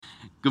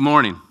Good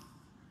morning.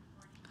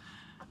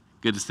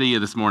 Good to see you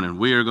this morning.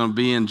 We are going to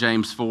be in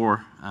James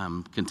 4,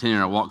 continuing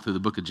our walk through the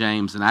book of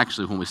James. And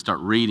actually, when we start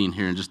reading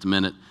here in just a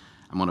minute,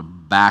 I'm going to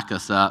back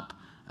us up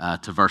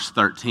to verse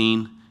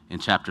 13 in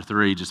chapter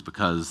 3, just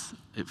because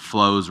it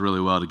flows really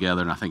well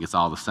together, and I think it's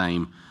all the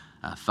same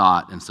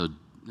thought. And so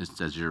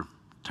just as you're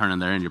turning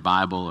there in your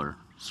Bible or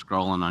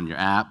scrolling on your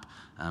app,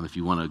 if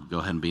you want to go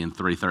ahead and be in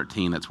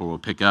 3:13, that's where we'll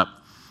pick up.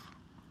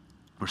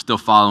 We're still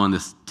following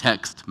this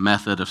text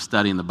method of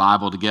studying the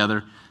Bible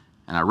together,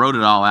 and I wrote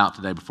it all out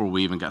today before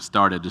we even got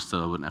started, just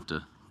so I wouldn't have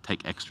to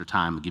take extra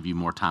time and give you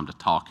more time to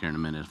talk here in a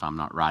minute if I'm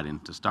not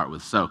writing to start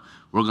with. So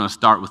we're going to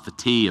start with the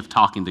T of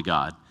talking to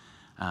God,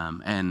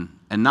 and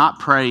not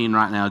praying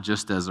right now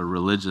just as a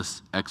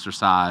religious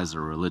exercise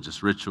or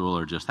religious ritual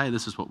or just, hey,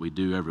 this is what we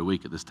do every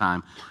week at this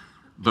time,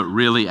 but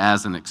really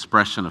as an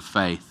expression of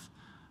faith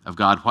of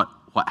God,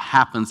 what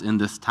happens in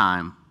this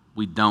time,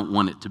 we don't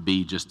want it to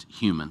be just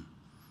human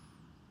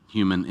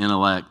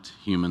intellect,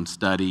 human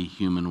study,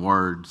 human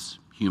words,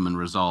 human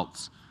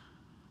results.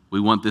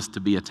 We want this to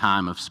be a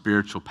time of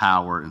spiritual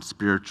power and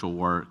spiritual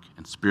work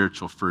and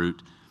spiritual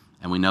fruit,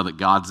 and we know that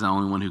God's the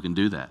only one who can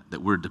do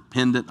that we're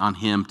dependent on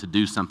Him to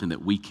do something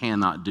that we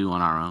cannot do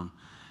on our own.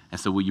 And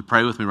so will you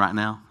pray with me right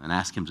now and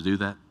ask Him to do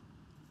that?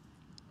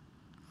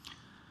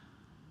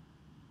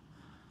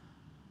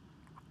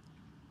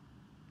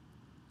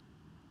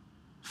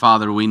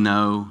 Father, we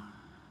know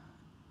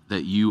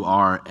that You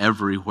are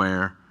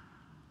everywhere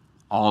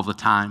all the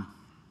time.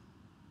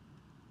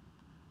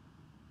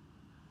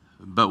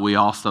 But we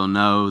also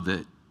know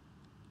that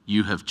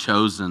You have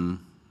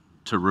chosen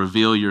to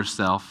reveal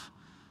Yourself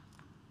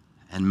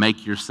and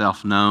make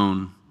Yourself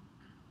known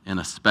in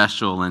a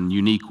special and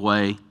unique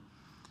way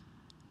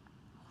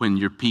when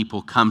Your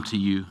people come to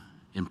You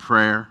in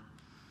prayer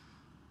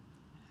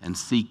and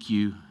seek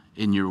You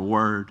in Your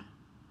word.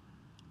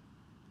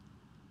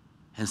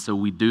 And so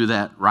we do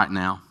that right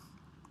now.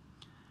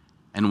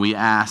 And we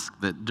ask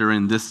that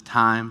during this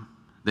time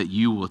that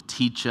You will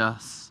teach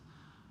us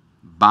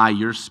by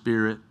Your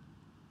Spirit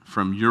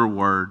from Your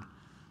word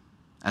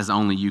as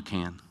only You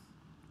can.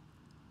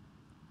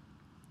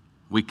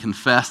 We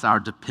confess our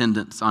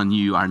dependence on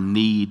You, our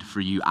need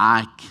for You.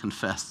 I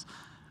confess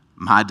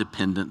my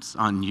dependence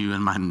on You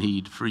and my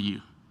need for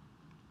You.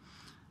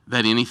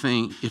 That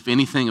if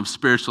anything of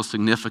spiritual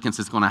significance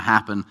is going to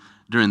happen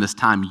during this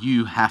time,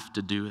 You have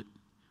to do it.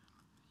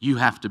 You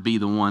have to be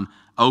the one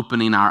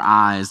opening our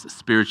eyes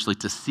spiritually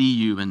to see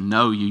You and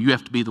know You. You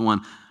have to be the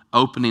one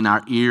opening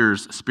our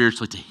ears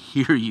spiritually to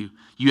hear You.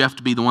 You have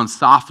to be the one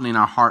softening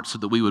our hearts so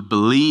that we would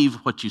believe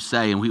what You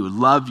say and we would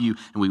love You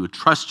and we would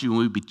trust You and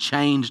we would be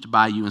changed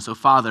by You. And so,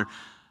 Father,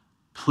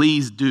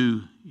 please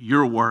do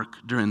Your work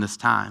during this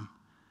time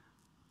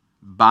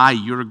by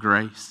Your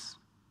grace,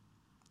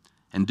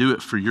 and do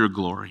it for Your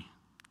glory,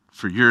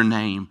 for Your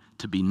name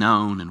to be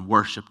known and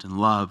worshiped and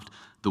loved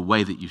the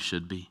way that You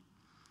should be.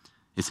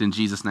 It's in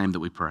Jesus' name that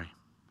we pray.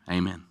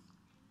 Amen.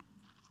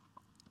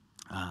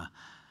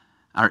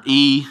 Our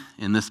E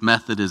in this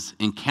method is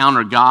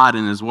encounter God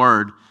in His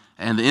Word.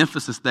 And the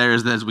emphasis there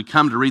is that as we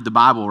come to read the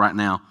Bible right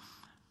now,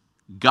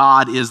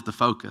 God is the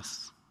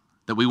focus.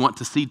 That we want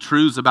to see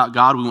truths about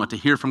God. We want to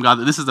hear from God.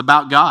 That this is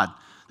about God.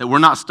 That we're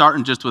not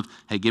starting just with,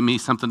 hey, give me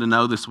something to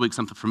know this week,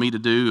 something for me to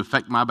do,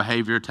 affect my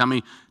behavior. Tell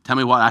me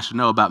what I should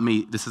know about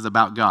me. This is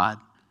about God.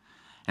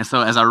 And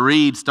so as I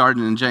read,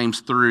 starting in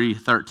James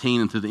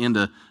 3:13 and through the end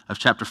of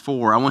chapter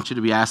 4, I want you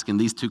to be asking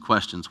these two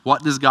questions.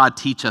 What does God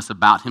teach us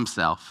about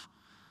Himself?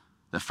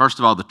 That first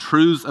of all, the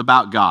truths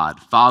about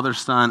God, Father,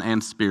 Son,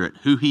 and Spirit,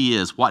 who He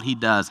is, what He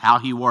does, how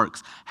He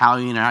works, how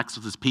He interacts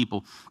with His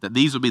people, that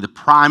these would be the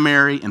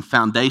primary and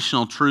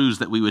foundational truths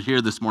that we would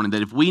hear this morning.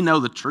 That if we know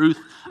the truth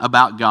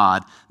about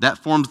God, that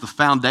forms the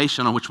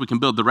foundation on which we can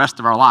build the rest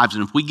of our lives.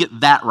 And if we get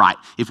that right,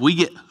 if we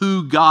get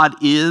who God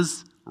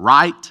is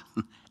right,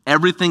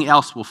 everything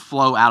else will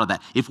flow out of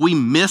that. If we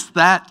miss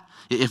that,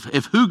 if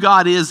who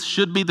God is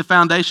should be the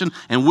foundation,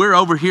 and we're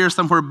over here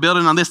somewhere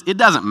building on this, it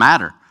doesn't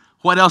matter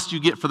what else you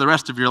get for the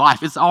rest of your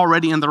life. It's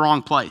already in the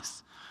wrong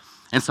place.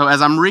 And so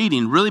as I'm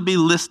reading, really be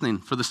listening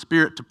for the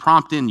Spirit to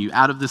prompt in you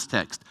out of this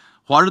text.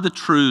 What are the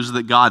truths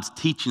that God's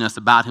teaching us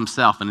about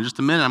Himself? And in just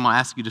a minute, I'm going to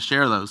ask you to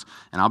share those,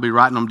 and I'll be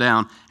writing them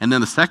down. And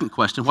then the second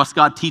question, what's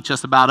God teach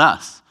us about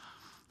us?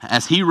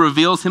 As He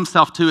reveals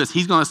Himself to us,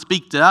 He's going to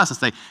speak to us and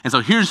say, and so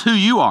here's who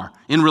you are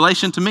in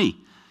relation to me.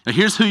 Now,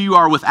 here's who you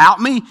are without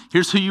me.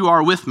 Here's who you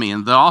are with me.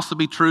 And there'll also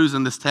be truths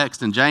in this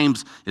text. And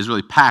James is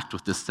really packed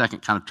with this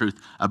second kind of truth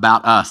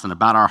about us and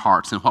about our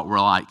hearts and what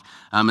we're like.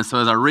 And so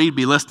as I read,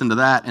 be listening to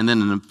that. And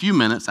then in a few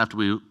minutes, after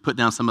we put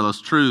down some of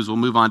those truths, we'll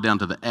move on down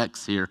to the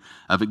X here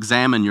of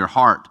examine your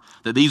heart.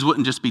 That these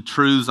wouldn't just be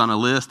truths on a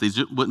list.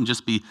 These wouldn't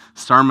just be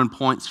sermon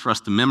points for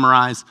us to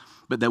memorize,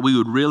 but that we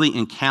would really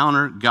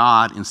encounter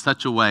God in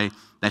such a way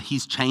that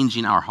He's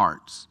changing our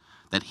hearts.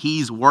 That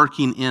He's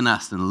working in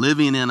us and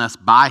living in us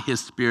by His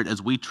Spirit as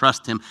we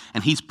trust Him,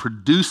 and He's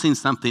producing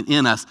something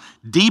in us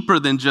deeper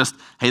than just,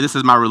 hey, this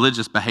is my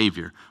religious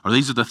behavior, or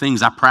these are the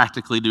things I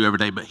practically do every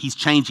day, but He's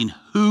changing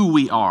who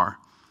we are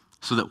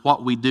so that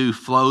what we do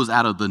flows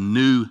out of the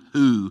new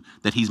who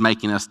that he's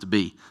making us to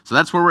be. So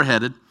that's where we're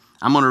headed.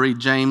 I'm going to read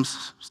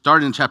James,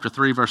 starting in chapter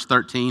 3, verse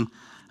 13,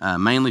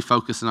 mainly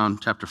focusing on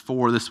chapter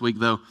 4 this week,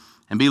 though,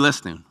 and be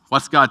listening.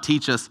 What's God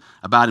teach us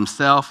about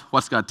himself?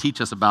 What's God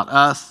teach us about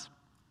us?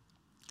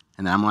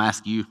 And then I'm going to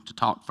ask you to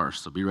talk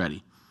first, so be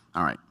ready.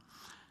 All right.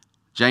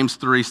 James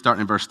 3,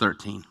 starting in verse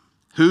 13.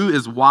 Who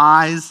is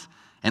wise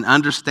and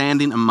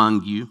understanding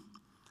among you?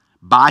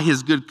 By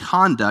his good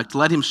conduct,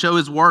 let him show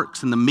his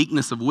works in the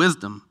meekness of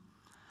wisdom.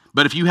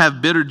 But if you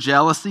have bitter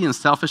jealousy and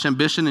selfish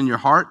ambition in your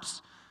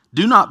hearts,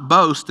 do not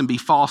boast and be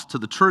false to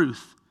the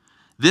truth.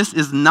 This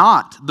is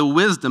not the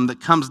wisdom that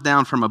comes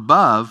down from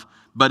above,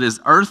 but is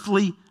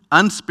earthly,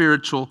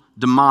 unspiritual,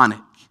 demonic.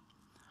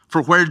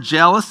 For where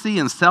jealousy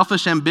and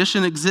selfish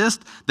ambition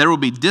exist, there will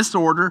be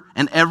disorder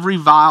and every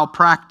vile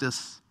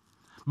practice.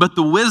 But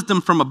the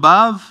wisdom from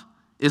above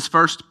is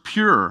first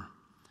pure,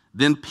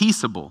 then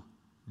peaceable,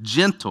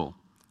 gentle,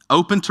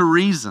 open to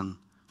reason,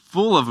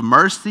 full of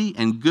mercy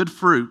and good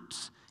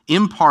fruits,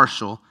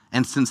 impartial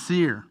and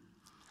sincere.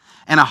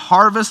 And a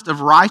harvest of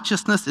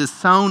righteousness is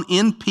sown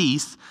in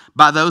peace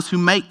by those who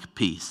make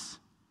peace.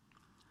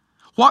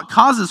 What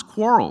causes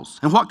quarrels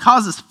and what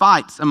causes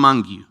fights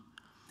among you?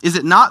 Is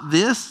it not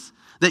this,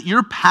 that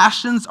your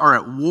passions are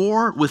at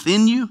war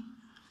within you?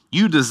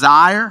 You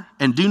desire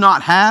and do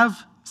not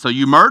have, so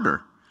you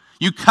murder.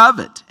 You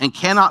covet and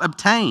cannot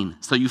obtain,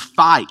 so you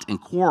fight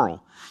and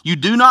quarrel. You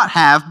do not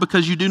have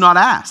because you do not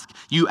ask.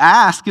 You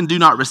ask and do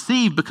not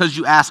receive because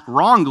you ask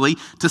wrongly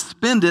to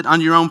spend it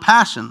on your own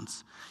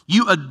passions.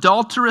 You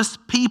adulterous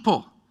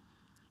people,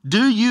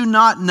 do you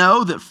not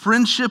know that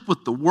friendship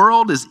with the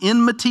world is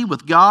enmity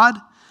with God?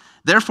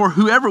 Therefore,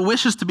 whoever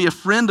wishes to be a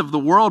friend of the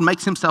world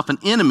makes himself an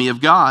enemy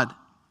of God.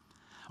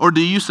 Or do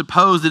you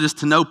suppose it is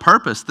to no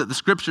purpose that the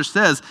scripture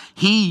says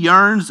he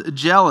yearns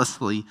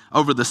jealously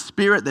over the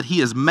spirit that he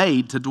has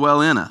made to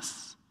dwell in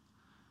us?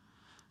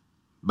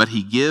 But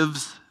he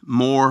gives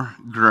more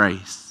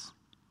grace.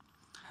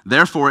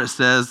 Therefore it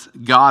says,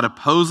 God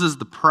opposes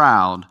the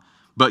proud,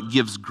 but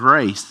gives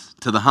grace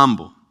to the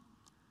humble.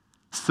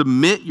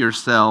 Submit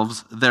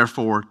yourselves,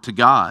 therefore, to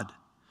God.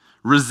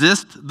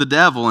 Resist the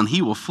devil, and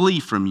he will flee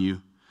from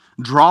you.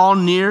 Draw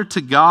near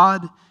to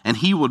God, and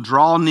he will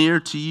draw near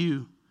to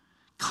you.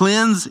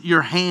 Cleanse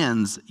your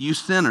hands, you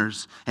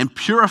sinners, and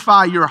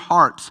purify your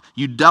hearts,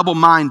 you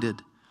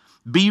double-minded.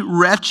 Be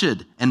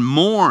wretched and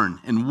mourn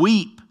and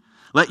weep.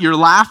 Let your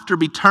laughter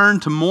be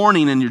turned to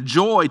mourning and your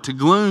joy to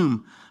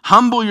gloom.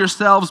 Humble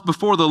yourselves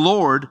before the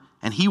Lord,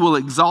 and he will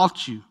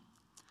exalt you.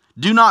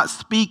 Do not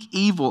speak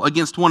evil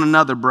against one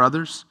another,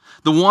 brothers.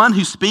 The one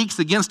who speaks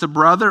against a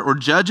brother or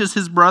judges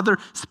his brother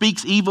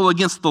speaks evil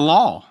against the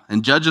law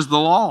and judges the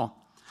law.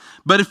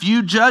 But if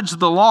you judge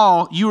the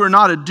law, you are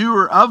not a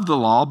doer of the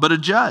law, but a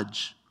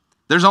judge.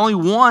 There's only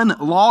one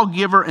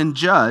lawgiver and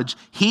judge,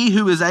 he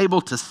who is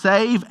able to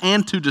save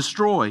and to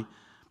destroy.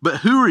 But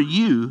who are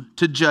you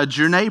to judge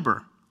your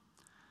neighbor?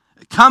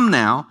 Come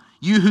now,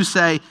 you who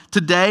say,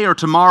 today or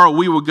tomorrow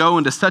we will go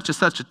into such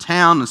a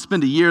town and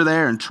spend a year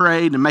there and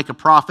trade and make a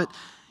profit,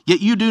 yet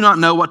you do not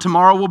know what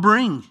tomorrow will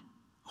bring.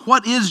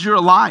 What is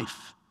your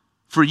life?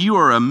 For you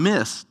are a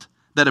mist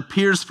that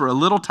appears for a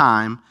little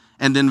time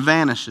and then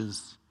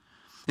vanishes.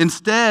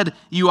 Instead,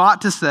 you ought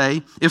to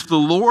say, if the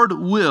Lord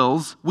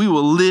wills, we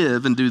will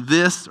live and do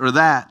this or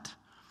that.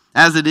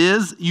 As it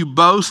is, you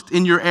boast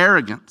in your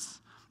arrogance.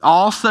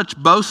 All such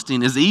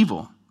boasting is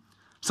evil.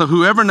 So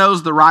whoever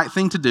knows the right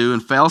thing to do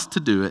and fails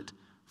to do it,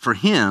 for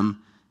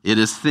him it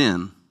is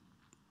sin.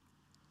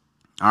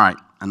 All right,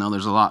 I know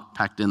there's a lot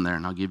packed in there,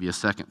 and I'll give you a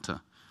second to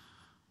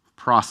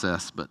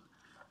process, but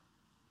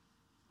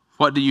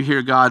what do you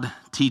hear God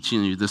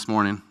teaching you this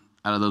morning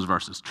out of those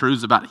verses?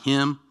 Truths about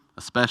him,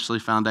 especially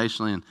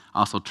foundationally, and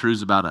also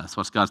truths about us.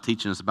 What's God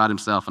teaching us about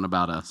himself and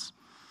about us?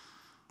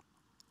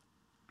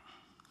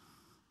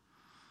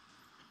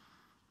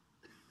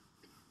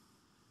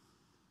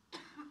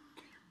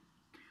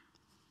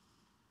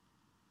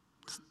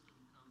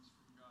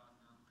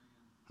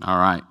 All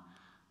right.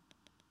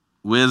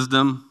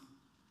 Wisdom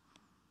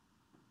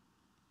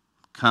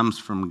comes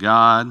from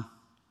God,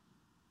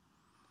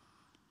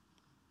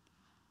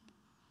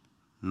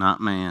 not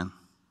man.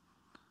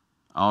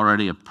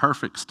 Already a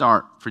perfect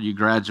start for you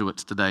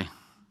graduates today.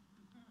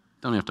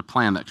 Don't even have to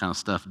plan that kind of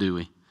stuff, do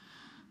we?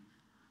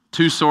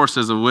 Two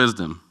sources of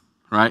wisdom,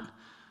 right?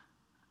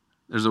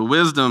 There's a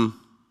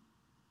wisdom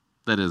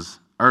that is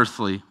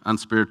earthly,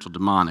 unspiritual,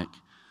 demonic.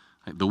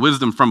 Like the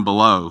wisdom from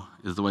below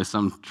is the way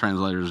some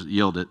translators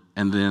yield it,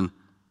 and then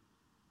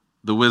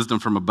the wisdom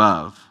from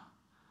above.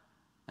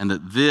 And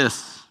that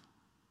this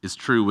is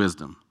true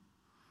wisdom.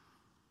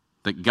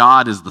 That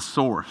God is the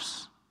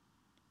source.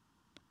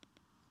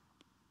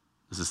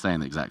 This is saying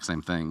the exact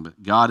same thing,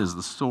 but God is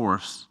the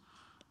source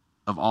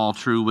of all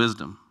true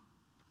wisdom.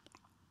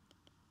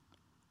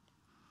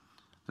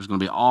 There's going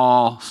to be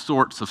all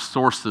sorts of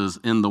sources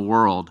in the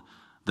world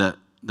that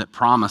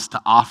promise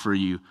to offer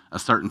you a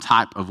certain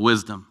type of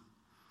wisdom.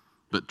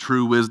 But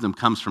true wisdom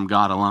comes from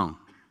God alone.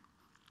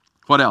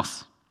 What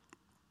else?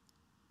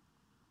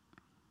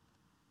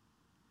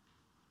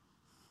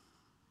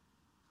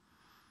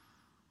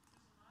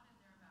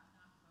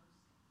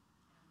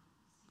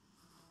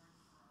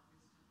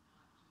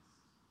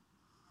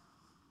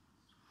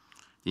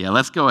 Yeah,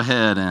 let's go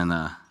ahead and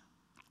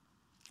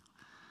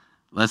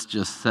let's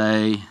just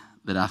say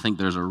that I think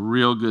there's a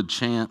real good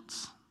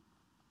chance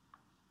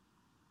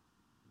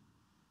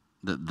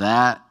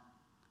that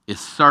is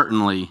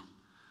certainly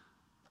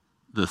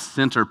the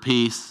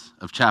centerpiece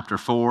of chapter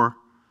 4,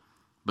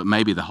 but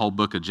maybe the whole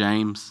book of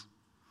James.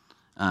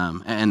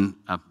 And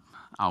I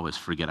always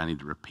forget I need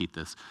to repeat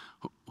this.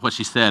 What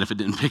she said, if it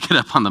didn't pick it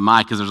up on the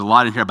mic, because there's a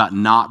lot in here about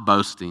not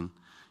boasting,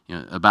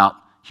 about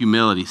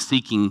humility,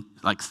 seeking,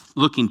 like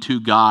looking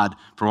to God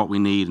for what we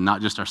need and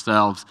not just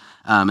ourselves.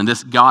 And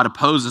this God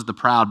opposes the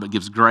proud but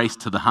gives grace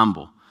to the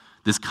humble.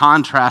 This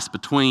contrast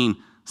between,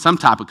 some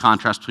type of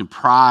contrast between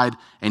pride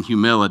and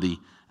humility.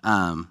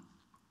 And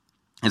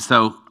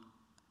so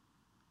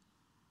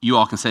you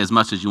all can say as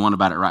much as you want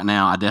about it right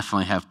now. I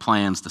definitely have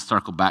plans to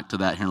circle back to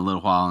that here in a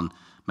little while and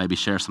maybe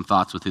share some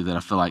thoughts with you that I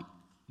feel like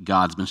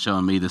God's been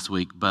showing me this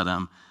week. But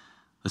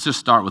let's just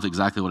start with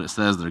exactly what it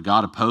says there.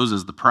 God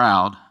opposes the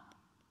proud.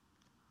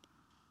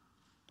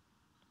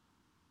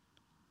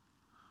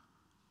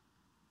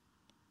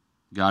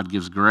 God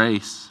gives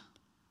grace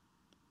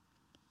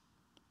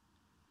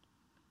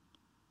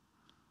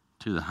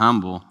to the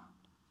humble.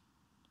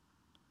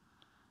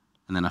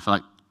 And then I feel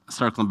like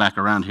circling back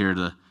around here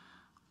to,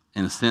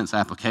 in a sense,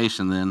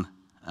 application then,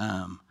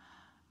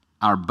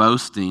 our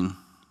boasting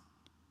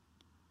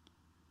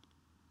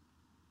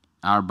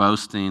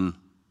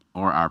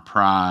or our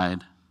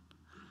pride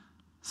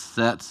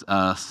sets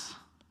us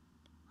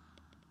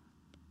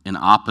in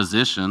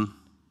opposition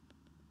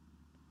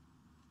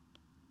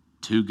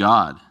to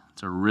God.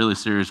 It's a really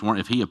serious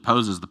warning. If he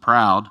opposes the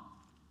proud,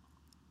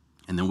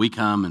 and then we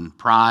come in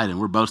pride and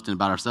we're boasting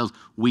about ourselves,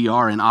 we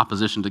are in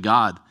opposition to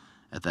God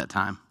at that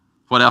time.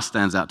 What else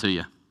stands out to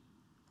you?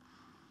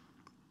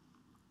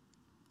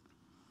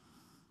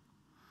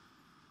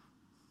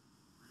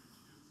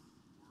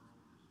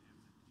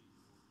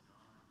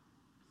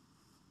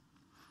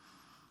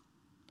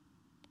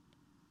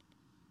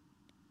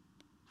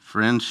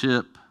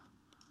 Friendship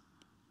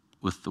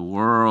with the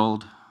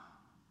world.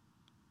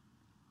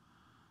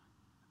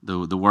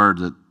 The word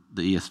that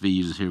the ESV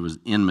uses here was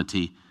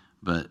enmity,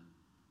 but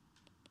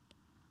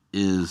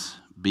is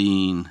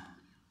being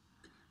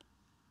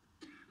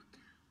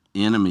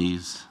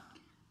enemies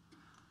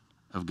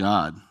of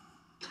God.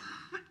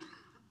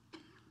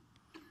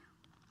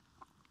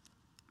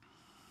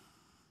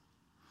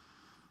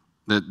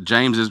 That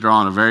James is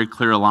drawing a very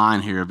clear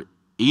line here of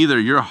either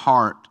your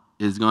heart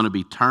is going to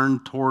be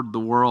turned toward the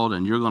world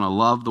and you're going to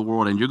love the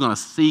world and you're going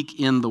to seek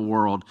in the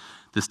world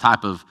this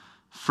type of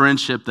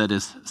friendship that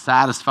is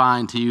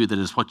satisfying to you, that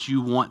is what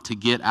you want to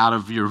get out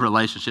of your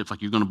relationships.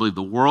 Like you're going to believe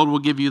the world will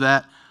give you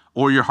that,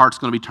 or your heart's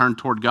going to be turned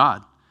toward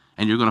God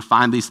and you're going to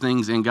find these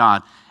things in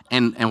God.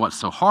 And what's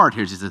so hard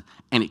here is,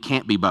 and it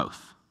can't be both.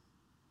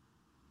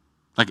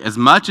 Like as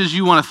much as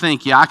you want to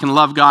think, yeah, I can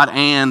love God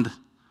and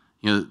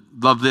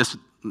love this,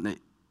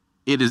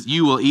 it is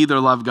you will either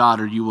love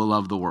God or you will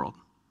love the world.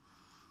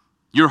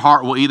 Your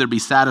heart will either be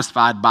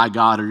satisfied by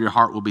God or your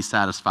heart will be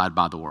satisfied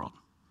by the world.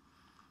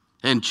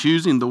 And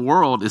choosing the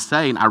world is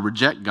saying, I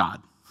reject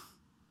God.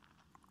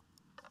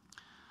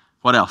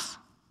 What else?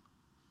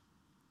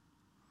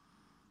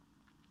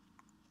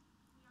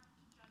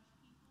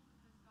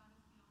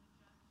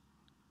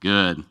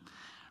 Good.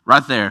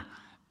 Right there,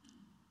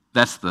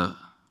 that's the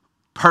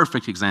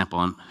perfect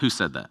example. And who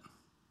said that?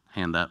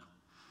 Hand up.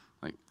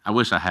 Like I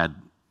wish I had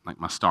like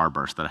my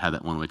starburst that I had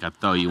that one week. I'd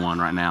throw you one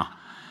right now.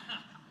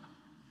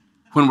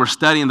 When we're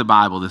studying the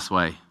Bible this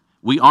way,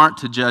 we aren't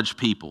to judge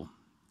people.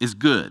 Is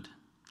good.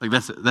 Like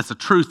that's a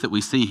truth that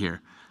we see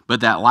here. But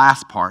that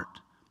last part,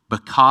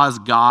 because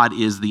God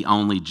is the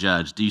only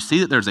judge. Do you see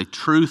that there's a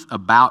truth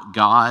about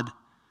God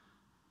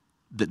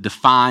that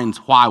defines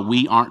why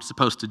we aren't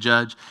supposed to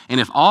judge? And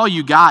if all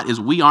you got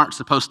is we aren't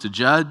supposed to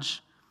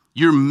judge,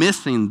 you're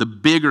missing the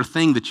bigger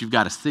thing that you've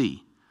got to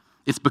see.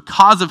 It's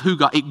because of who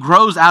God, it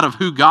grows out of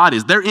who God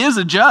is. There is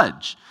a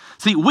judge.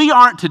 See, we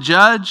aren't to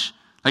judge,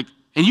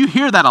 and you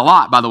hear that a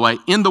lot, by the way,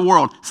 in the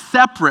world,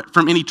 separate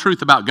from any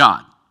truth about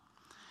God.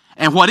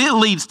 And what it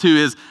leads to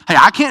is, hey,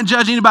 I can't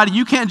judge anybody,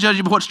 you can't judge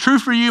me, but what's true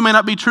for you may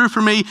not be true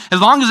for me.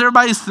 As long as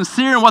everybody's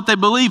sincere in what they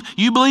believe,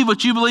 you believe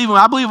what you believe, and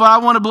I believe what I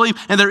want to believe,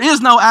 and there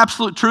is no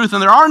absolute truth,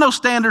 and there are no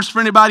standards for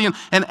anybody.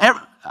 I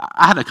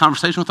had a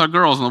conversation with our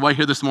girls on the way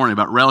here this morning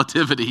about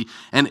relativity,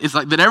 and it's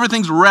like that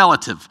everything's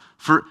relative.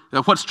 For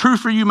what's true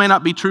for you may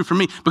not be true for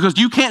me, because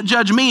you can't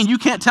judge me, and you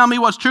can't tell me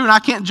what's true, and I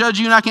can't judge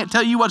you, and I can't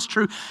tell you what's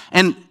true.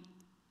 And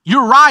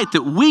you're right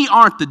that we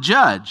aren't the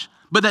judge,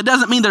 but that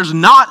doesn't mean there's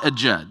not a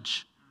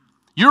judge.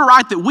 You're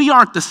right that we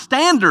aren't the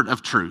standard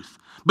of truth,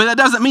 but that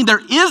doesn't mean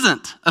there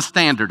isn't a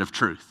standard of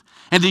truth.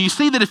 And do you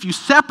see that if you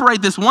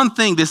separate this one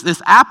thing,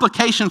 this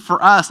application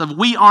for us of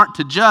we aren't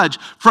to judge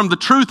from the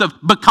truth of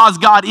because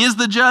God is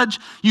the judge,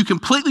 you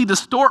completely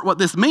distort what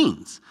this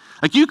means.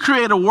 Like you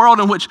create a world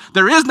in which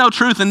there is no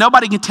truth and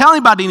nobody can tell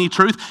anybody any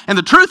truth, and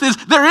the truth is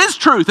there is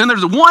truth, and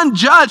there's one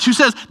judge who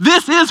says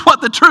this is what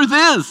the truth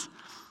is.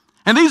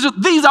 And these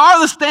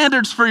are the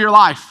standards for your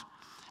life.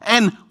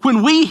 And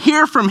when we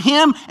hear from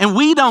him and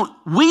we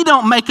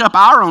don't make up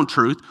our own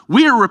truth,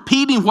 we are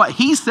repeating what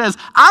he says.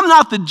 I'm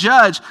not the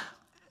judge.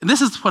 And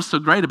this is what's so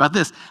great about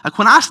this. Like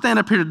when I stand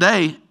up here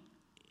today,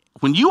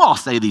 when you all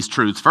say these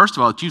truths, first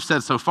of all, that you've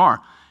said so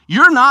far,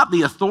 you're not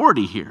the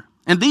authority here.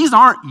 And these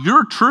aren't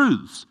your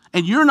truths.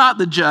 And you're not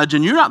the judge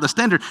and you're not the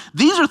standard.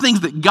 These are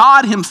things that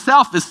God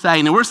himself is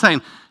saying. And we're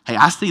saying, hey,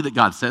 I see that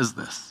God says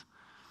this.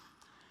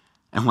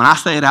 And when I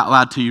say it out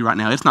loud to you right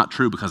now, it's not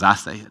true because I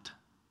say it.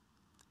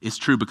 It's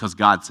true because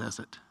God says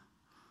it.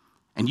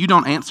 And you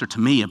don't answer to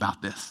me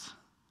about this.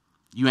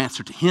 You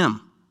answer to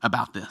him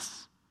about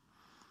this.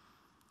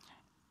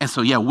 And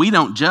so, yeah, we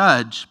don't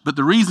judge, but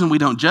the reason we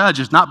don't judge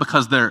is not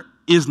because there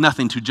is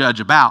nothing to judge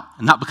about,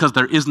 and not because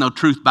there is no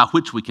truth by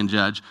which we can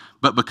judge,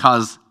 but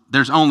because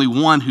there's only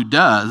one who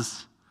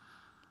does.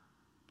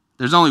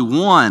 There's only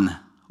one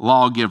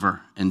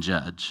lawgiver and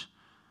judge.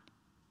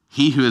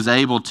 He who is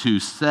able to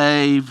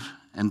save,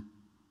 and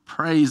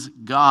praise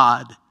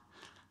God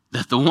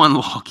that the one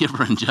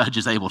lawgiver and judge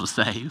is able to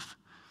save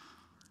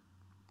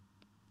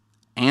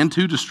and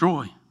to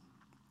destroy.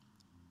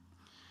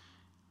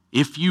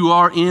 If you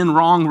are in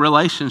wrong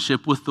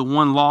relationship with the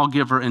one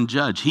lawgiver and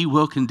judge, he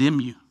will condemn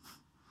you.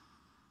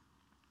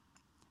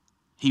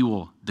 He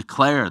will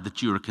declare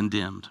that you are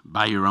condemned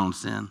by your own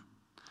sin.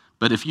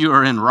 But if you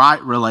are in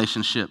right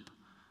relationship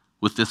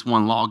with this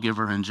one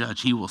lawgiver and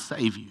judge, he will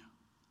save you.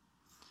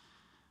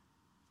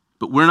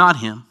 But we're not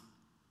him.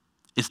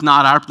 It's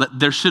not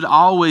there should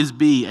always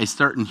be a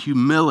certain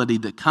humility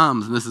that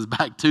comes, and this is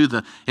back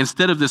to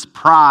instead of this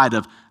pride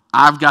of,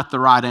 I've got the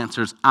right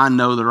answers, I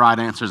know the right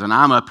answers, and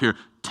I'm up here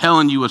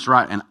telling you what's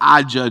right, and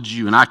I judge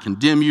you, and I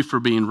condemn you for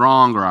being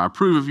wrong, or I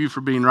approve of you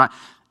for being right.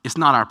 It's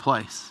not our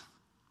place.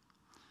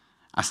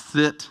 I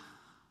sit.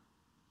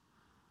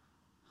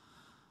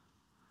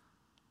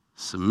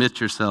 Submit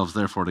yourselves,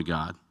 therefore, to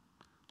God.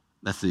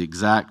 That's the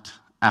exact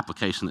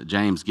application that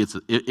James gets.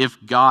 If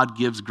God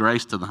gives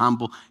grace to the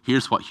humble,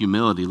 here's what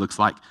humility looks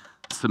like.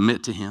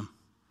 Submit to him.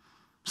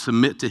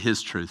 Submit to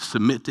his truth.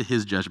 Submit to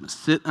his judgment.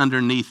 Sit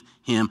underneath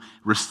him.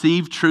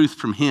 Receive truth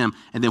from him.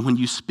 And then when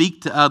you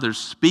speak to others,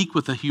 speak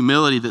with a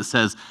humility that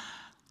says,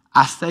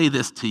 I say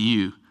this to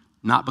you,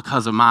 not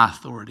because of my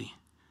authority,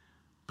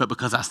 but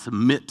because I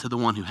submit to the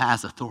one who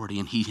has authority,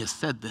 and he has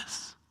said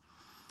this.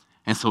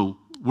 And so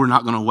we're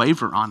not going to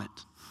waver on it.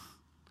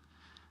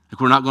 Like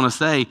we're not going to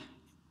say,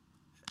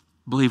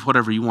 believe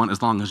whatever you want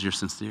as long as you're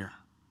sincere.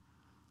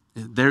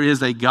 There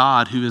is a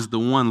God who is the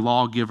one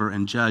lawgiver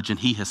and judge, and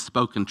he has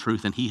spoken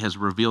truth, and he has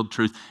revealed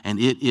truth, and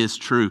it is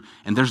true,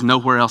 and there's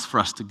nowhere else for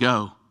us to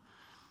go.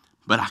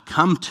 But I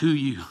come to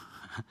you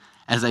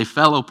as a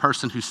fellow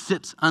person who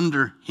sits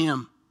under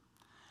him,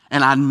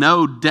 and I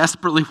know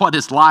desperately what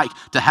it's like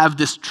to have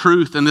this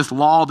truth and this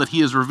law that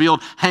he has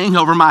revealed hang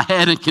over my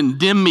head and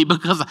condemn me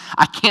because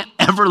I can't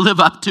ever live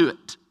up to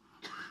it.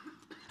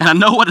 And I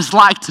know what it's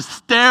like to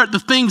stare at the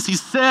things he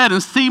said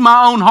and see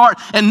my own heart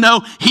and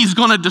know he's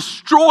going to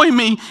destroy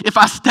me if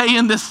I stay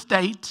in this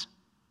state.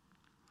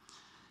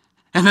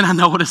 And then I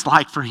know what it's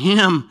like for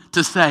him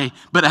to say,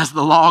 but as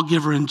the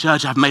lawgiver and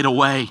judge, I've made a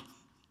way.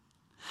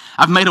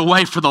 I've made a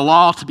way for the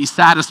law to be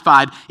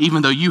satisfied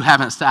even though you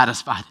haven't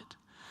satisfied it.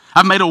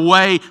 I've made a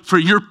way for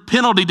your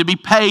penalty to be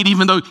paid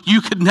even though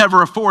you could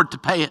never afford to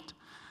pay it.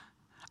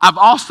 I've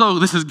also,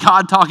 this is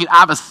God talking,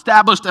 I've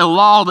established a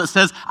law that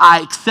says I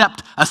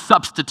accept a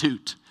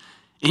substitute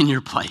in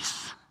your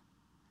place.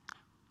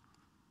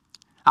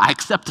 I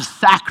accept a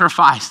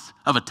sacrifice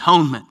of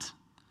atonement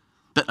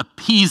that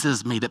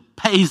appeases me, that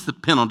pays the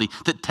penalty,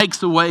 that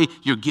takes away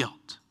your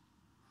guilt.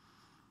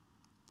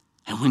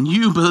 And when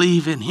you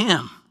believe in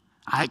him,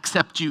 I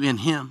accept you in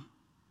him.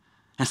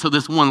 And so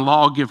this one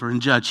lawgiver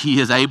and judge, he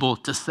is able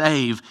to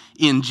save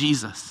in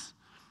Jesus.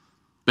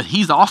 But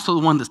he's also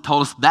the one that's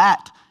told us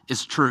that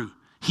is true.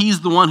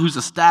 He's the one who's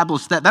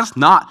established that. That's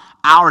not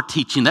our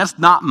teaching. That's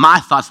not my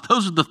thoughts.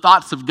 Those are the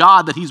thoughts of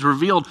God that he's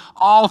revealed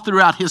all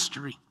throughout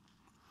history.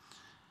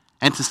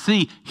 And to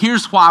see,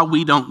 here's why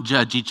we don't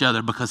judge each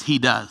other, because he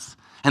does.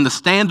 And the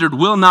standard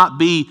will not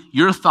be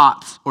your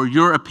thoughts or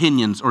your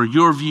opinions or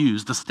your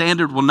views. The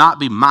standard will not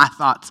be my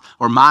thoughts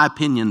or my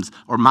opinions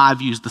or my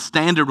views. The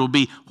standard will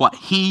be what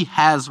he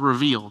has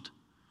revealed.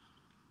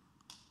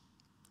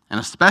 And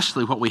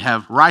especially what we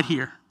have right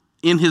here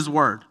in his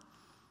word.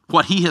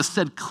 What he has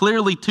said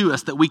clearly to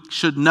us that we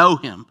should know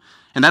him.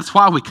 And that's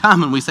why we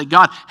come and we say,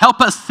 God,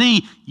 help us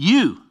see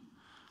you.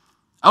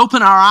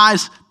 Open our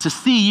eyes to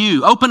see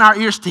you. Open our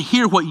ears to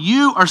hear what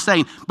you are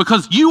saying,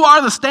 because you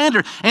are the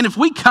standard. And if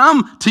we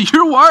come to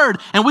your word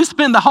and we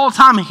spend the whole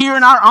time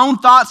hearing our own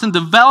thoughts and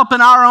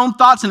developing our own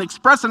thoughts and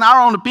expressing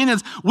our own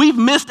opinions, we've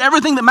missed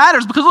everything that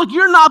matters, because look,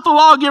 you're not the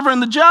lawgiver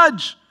and the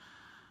judge.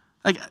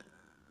 Like,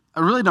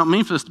 I really don't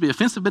mean for this to be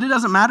offensive, but it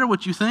doesn't matter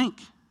what you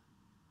think.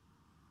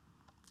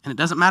 And it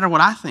doesn't matter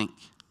what I think.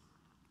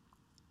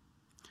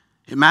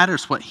 It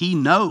matters what he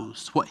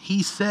knows, what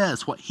he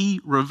says, what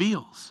he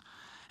reveals.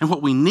 And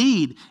what we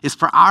need is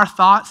for our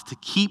thoughts to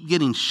keep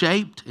getting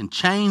shaped and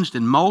changed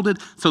and molded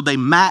so they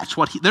match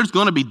there's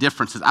going to be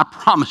differences. I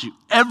promise you,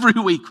 Every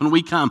week when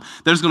we come,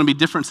 there's going to be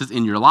differences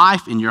in your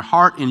life, in your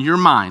heart, in your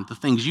mind. The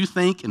things you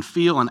think and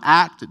feel and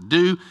act and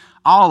do,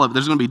 all of it.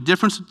 There's going to be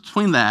differences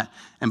between that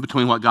and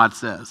between what God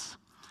says.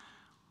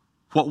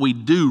 What we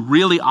do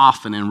really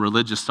often in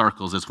religious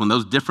circles is when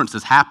those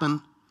differences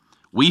happen,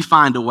 we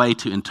find a way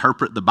to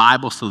interpret the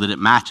Bible so that it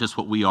matches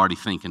what we already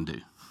think and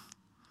do.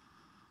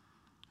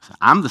 So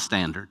I'm the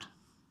standard.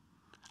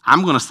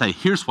 I'm going to say,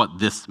 here's what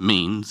this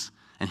means,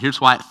 and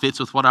here's why it fits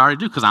with what I already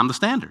do, because I'm the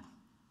standard.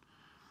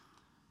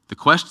 The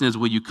question is,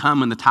 will you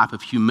come in the type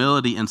of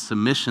humility and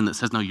submission that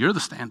says, no, you're the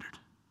standard.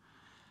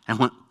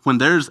 And when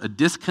there's a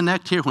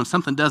disconnect here, when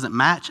something doesn't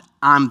match,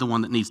 I'm the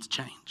one that needs to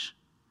change.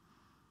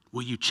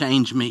 Will you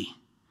change me?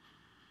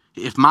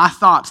 If my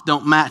thoughts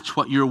don't match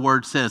what your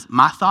word says,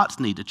 my thoughts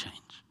need to change.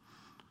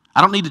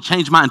 I don't need to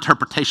change my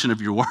interpretation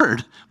of your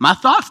word. My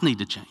thoughts need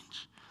to change.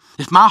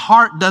 If my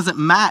heart doesn't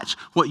match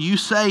what you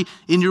say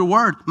in your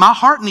word, my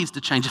heart needs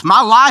to change. If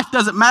my life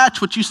doesn't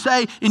match what you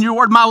say in your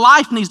word, my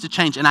life needs to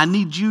change, and I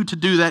need you to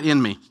do that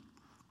in me.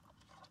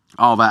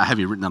 All that, I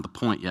haven't written down the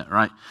point yet,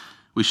 right?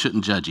 We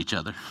shouldn't judge each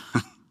other.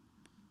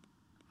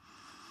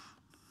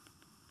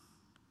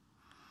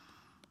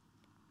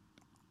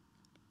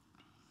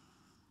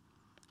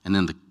 And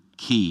then the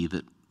key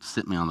that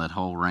sent me on that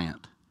whole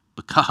rant,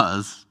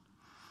 because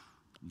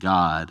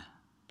God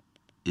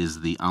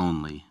is the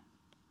only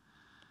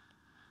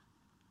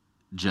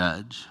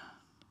judge.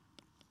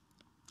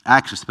 I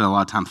actually spent a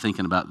lot of time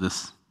thinking about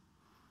this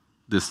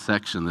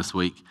section this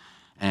week,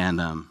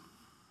 and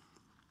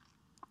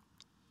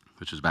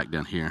which is back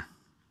down here.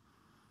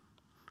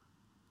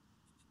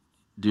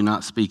 Do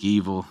not speak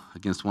evil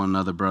against one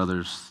another,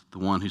 brothers. The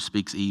one who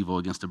speaks evil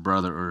against a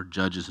brother or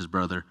judges his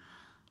brother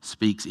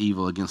speaks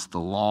evil against the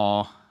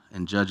law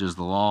and judges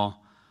the law.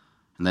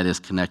 And that is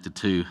connected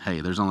to,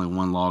 hey, there's only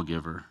one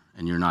lawgiver,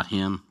 and you're not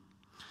him.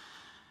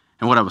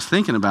 And what I was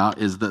thinking about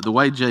is that the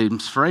way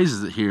James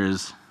phrases it here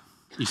is,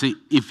 you see,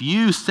 if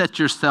you set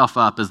yourself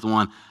up as the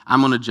one, I'm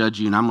going to judge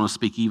you and I'm going to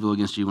speak evil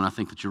against you when I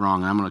think that you're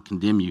wrong and I'm going to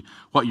condemn you,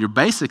 what you're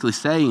basically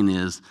saying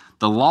is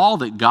the law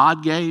that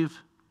God gave,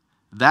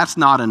 that's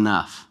not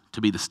enough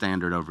to be the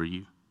standard over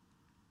you,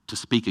 to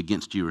speak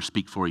against you or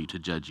speak for you, to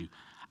judge you.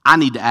 I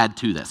need to add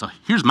to that. So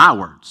here's my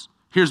words.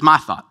 Here's my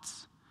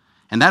thoughts.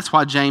 And that's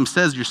why James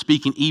says you're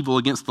speaking evil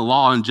against the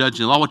law and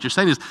judging the law. What you're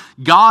saying is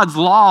God's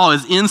law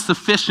is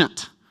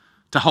insufficient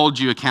to hold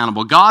you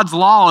accountable. God's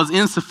law is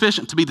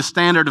insufficient to be the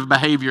standard of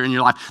behavior in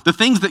your life. The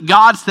things that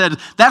God said,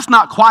 that's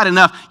not quite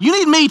enough. You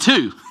need me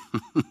too.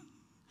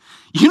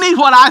 You need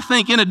what I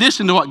think in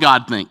addition to what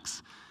God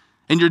thinks.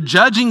 And you're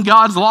judging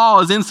God's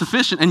law as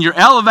insufficient, and you're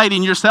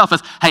elevating yourself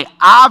as, hey,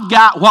 I've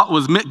got what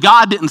was meant.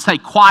 God didn't say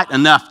quite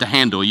enough to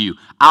handle you.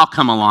 I'll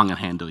come along and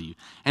handle you.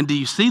 And do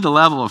you see the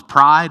level of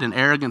pride and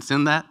arrogance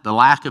in that? The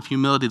lack of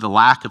humility, the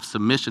lack of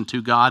submission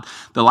to God,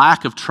 the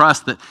lack of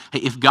trust that, hey,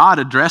 if God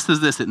addresses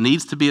this, it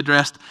needs to be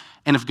addressed.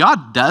 And if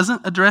God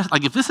doesn't address,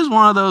 like if this is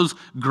one of those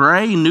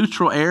gray,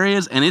 neutral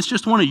areas, and it's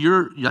just one of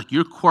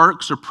your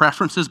quirks or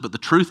preferences, but the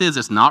truth is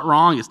it's not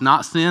wrong, it's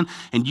not sin,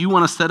 and you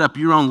want to set up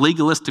your own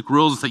legalistic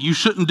rules and say, you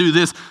shouldn't do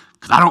this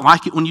because I don't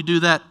like it when you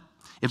do that.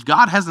 If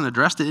God hasn't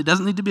addressed it, it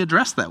doesn't need to be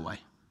addressed that way.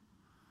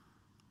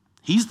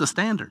 He's the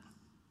standard.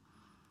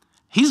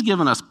 He's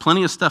given us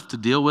plenty of stuff to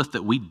deal with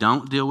that we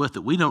don't deal with,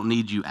 that we don't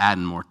need you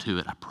adding more to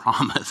it, I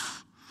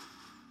promise.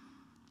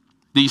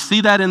 Do you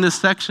see that in this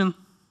section?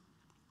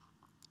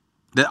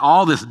 That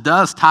all this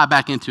does tie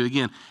back into,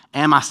 again,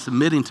 am I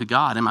submitting to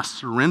God? Am I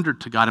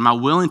surrendered to God? Am I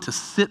willing to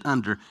sit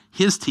under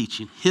His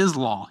teaching, His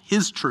law,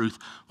 His truth,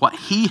 what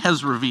He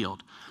has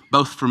revealed,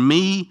 both for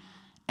me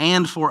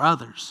and for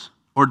others?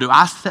 Or do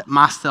I set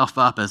myself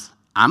up as,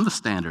 I'm the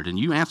standard and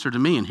you answer to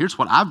me and here's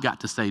what I've got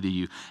to say to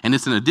you. And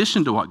it's in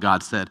addition to what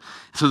God said.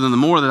 So then the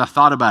more that I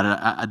thought about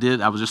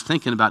it, I was just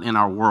thinking about in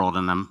our world,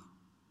 and I'm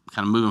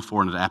kind of moving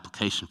forward into the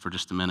application for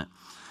just a minute,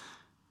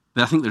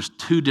 that I think there's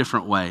two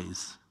different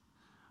ways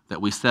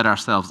that we set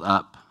ourselves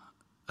up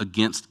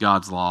against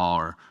God's law,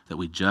 or that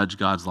we judge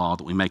God's law,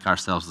 that we make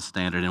ourselves the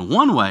standard. And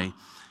one way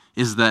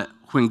is that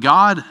when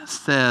God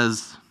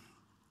says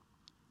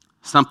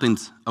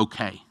something's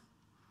okay,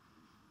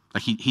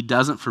 like he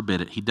doesn't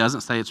forbid it, he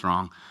doesn't say it's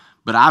wrong,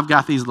 but I've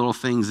got these little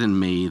things in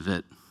me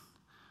that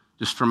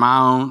just for my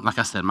own, like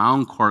I said, my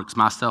own quirks,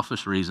 my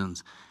selfish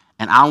reasons,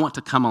 and I want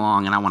to come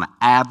along and I want to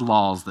add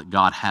laws that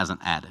God hasn't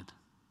added.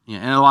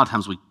 And a lot of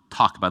times we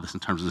talk about this in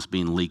terms of this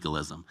being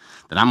legalism,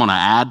 that I'm going to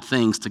add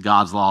things to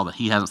God's law that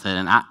He hasn't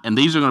said, and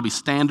these are going to be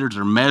standards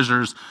or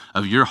measures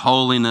of your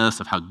holiness,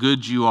 of how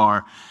good you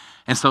are.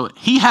 And so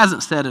He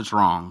hasn't said it's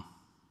wrong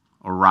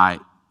or right,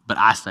 but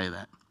I say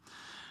that.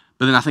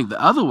 But then I think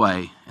the other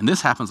way, and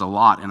this happens a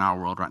lot in our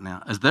world right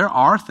now, is there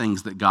are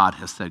things that God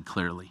has said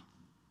clearly,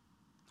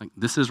 like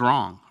this is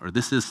wrong or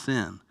this is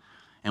sin,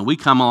 and we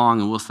come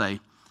along and we'll say,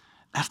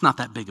 that's not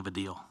that big of a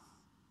deal.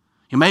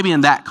 Maybe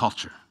in that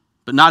culture,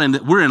 but not in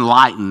that. We're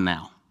enlightened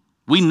now.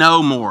 We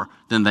know more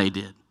than they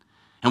did.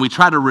 And we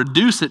try to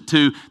reduce it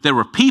to, there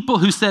were people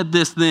who said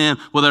this then,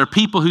 well, there are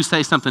people who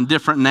say something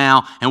different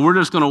now, and we're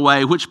just going to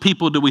weigh which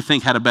people do we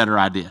think had a better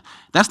idea.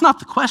 That's not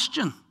the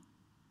question.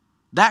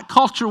 That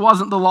culture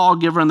wasn't the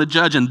lawgiver and the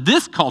judge, and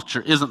this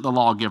culture isn't the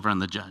lawgiver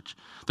and the judge.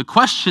 The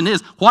question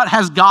is, what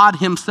has God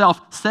himself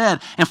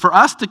said? And for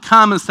us to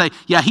come and say,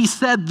 yeah, he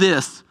said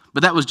this,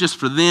 but that was just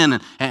for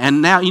then,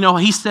 and now,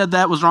 he said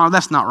that was wrong.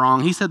 That's not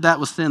wrong. He said that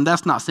was sin.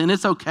 That's not sin.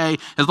 It's okay.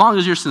 As long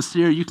as you're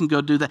sincere, you can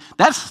go do that.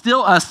 That's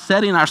still us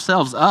setting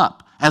ourselves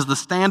up as the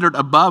standard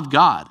above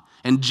God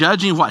and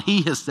judging what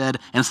he has said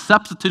and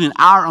substituting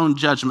our own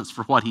judgments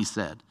for what he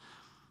said.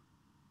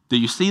 Do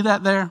you see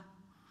that there?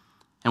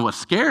 And what's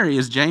scary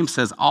is James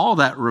says all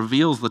that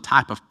reveals the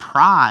type of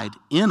pride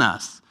in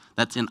us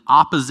that's in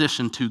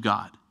opposition to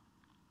God.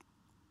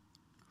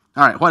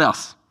 All right, what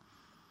else?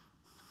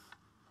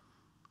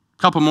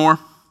 A couple more,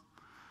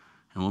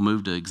 and we'll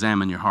move to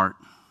examine your heart.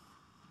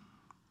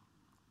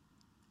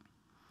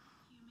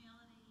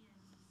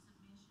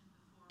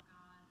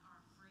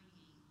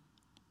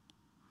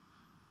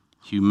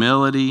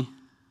 Humility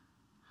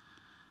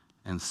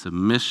and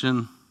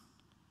submission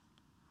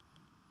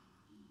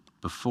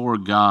before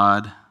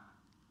God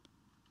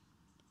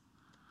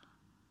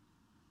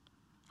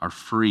are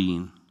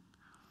freeing.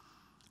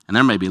 And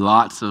there may be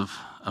lots of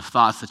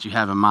thoughts that you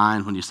have in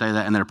mind when you say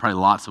that, and there are probably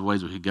lots of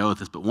ways we could go with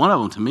this, but one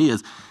of them to me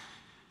is, do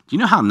you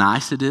know how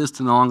nice it is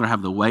to no longer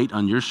have the weight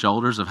on your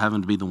shoulders of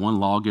having to be the one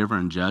lawgiver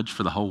and judge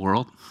for the whole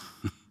world?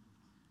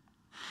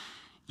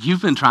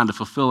 You've been trying to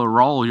fulfill a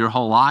role your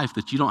whole life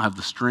that you don't have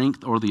the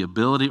strength or the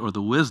ability or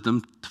the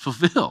wisdom to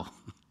fulfill.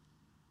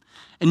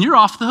 And you're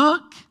off the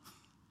hook.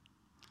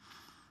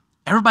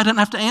 Everybody doesn't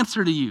have to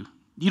answer to you.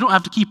 You don't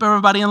have to keep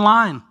everybody in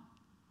line.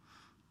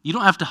 You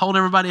don't have to hold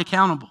everybody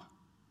accountable.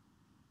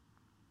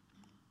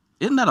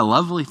 Isn't that a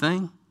lovely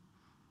thing?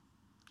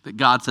 That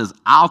God says,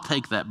 I'll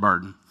take that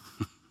burden.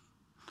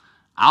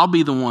 I'll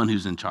be the one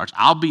who's in charge.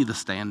 I'll be the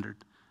standard.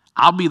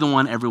 I'll be the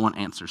one everyone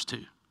answers to.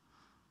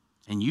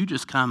 And you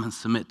just come and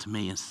submit to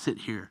me and sit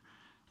here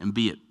and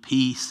be at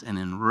peace and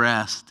in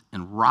rest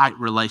and right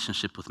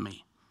relationship with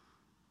me.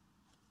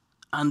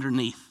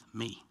 Underneath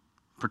me,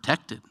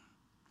 protected,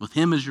 with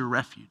him as your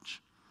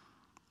refuge.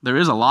 There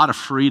is a lot of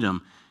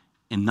freedom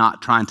in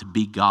not trying to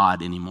be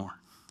God anymore.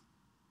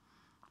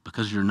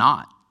 Because you're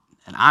not,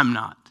 and I'm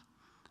not.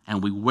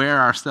 And we wear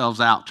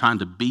ourselves out trying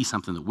to be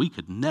something that we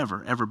could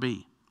never, ever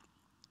be.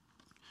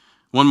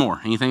 One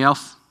more. Anything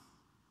else?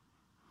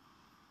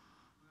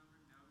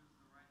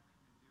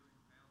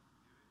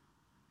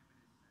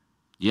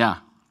 Yeah.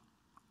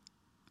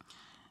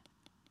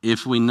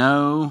 If we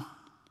know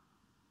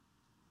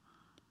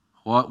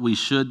what we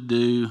should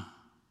do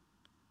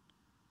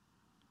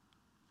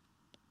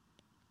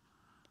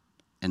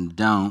and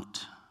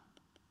don't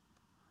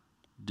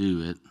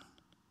do it,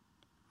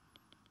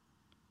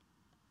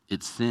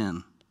 it's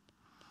sin.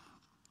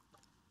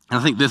 And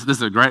I think this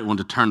is a great one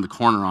to turn the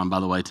corner on, by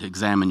the way, to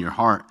examine your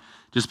heart.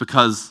 Just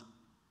because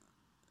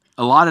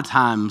a lot of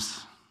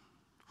times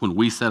when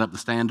we set up the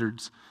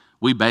standards,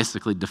 we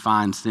basically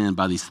define sin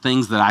by these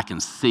things that I can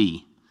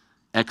see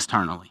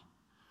externally.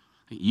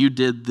 You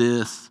did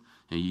this,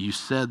 and you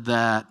said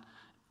that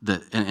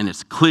and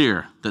it's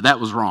clear that that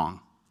was wrong.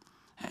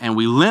 And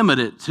we limit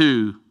it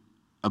to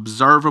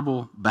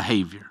observable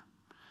behavior.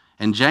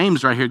 And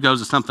James right here goes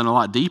to something a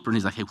lot deeper, and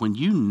he's like, hey, when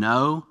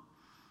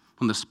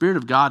the Spirit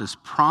of God is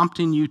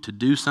prompting you to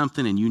do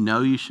something and you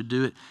know you should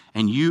do it,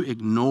 and you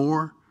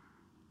ignore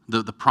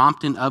the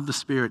prompting of the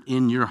Spirit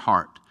in your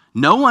heart,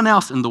 no one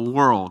else in the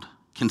world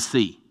can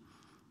see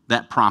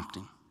that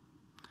prompting.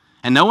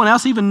 And no one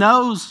else even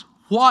knows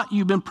what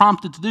you've been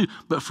prompted to do.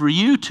 But for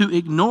you to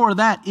ignore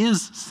that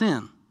is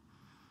sin.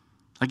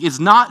 Like, it's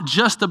not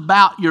just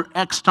about your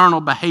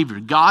external behavior.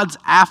 God's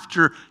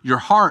after your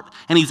heart,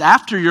 and he's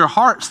after your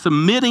heart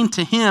submitting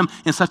to him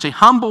in such a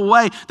humble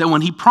way that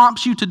when he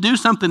prompts you to do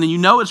something and you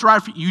know it's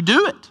right for you, you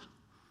do it.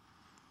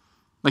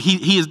 Like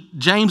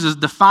James is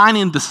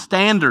defining the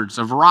standards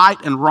of right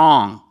and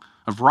wrong,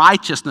 of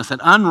righteousness and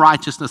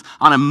unrighteousness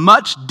on a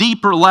much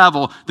deeper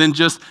level than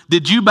just,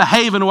 did you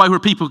behave in a way where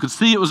people could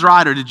see it was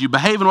right, or did you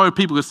behave in a way where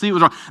people could see it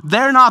was wrong?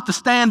 They're not the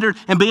standard,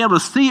 and being able to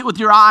see it with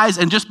your eyes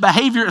and just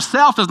behavior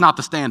itself is not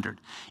the standard.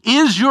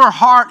 Is your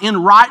heart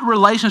in right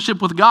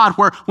relationship with God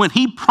where when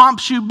he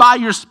prompts you by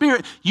your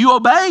Spirit, you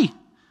obey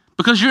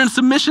because you're in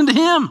submission to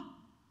him?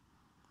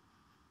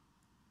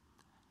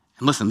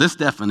 And listen, this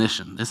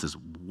definition, this is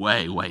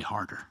way, way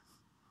harder.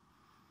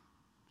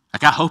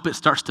 Like, I hope it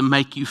starts to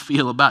make you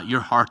feel about your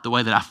heart the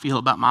way that I feel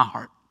about my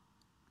heart.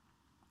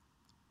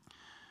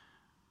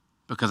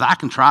 Because I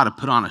can try to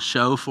put on a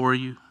show for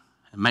you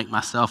and make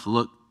myself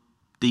look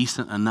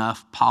decent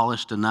enough,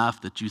 polished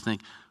enough that you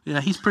think,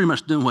 yeah, he's pretty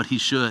much doing what he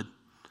should.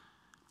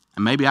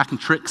 And maybe I can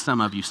trick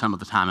some of you some of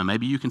the time, and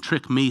maybe you can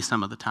trick me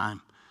some of the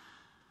time.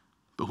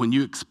 But when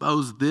you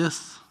expose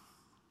this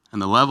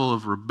and the level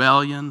of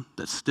rebellion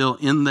that's still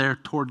in there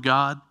toward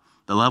God,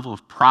 the level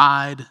of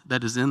pride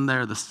that is in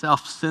there, the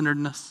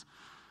self-centeredness,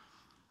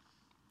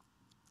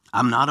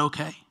 I'm not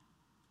okay.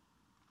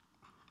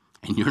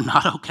 And you're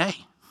not okay.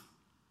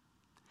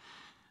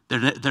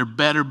 There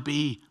better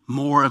be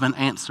more of an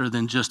answer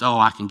than just, oh,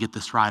 I can get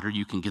this right or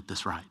you can get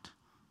this right.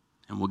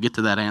 And we'll get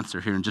to that answer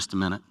here in just a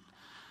minute.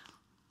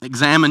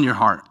 Examine your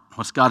heart.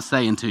 What's God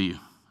saying to you?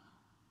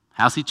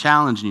 How's he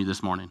challenging you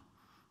this morning?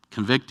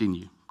 Convicting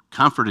you,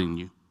 comforting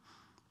you,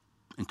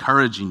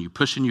 encouraging you,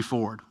 pushing you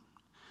forward.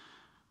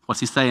 What's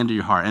he saying to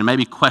your heart? And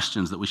maybe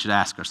questions that we should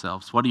ask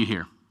ourselves. What do you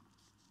hear?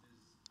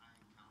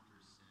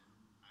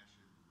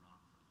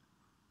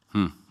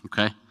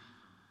 Okay.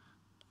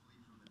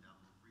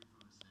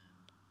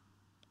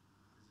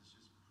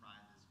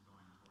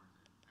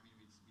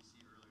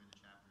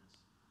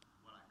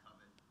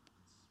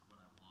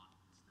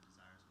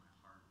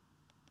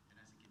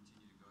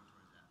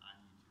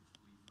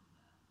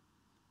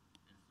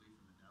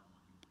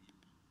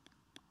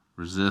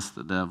 Resist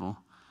the devil.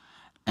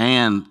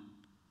 And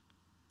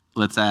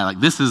let's add, like,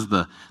 this is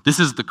the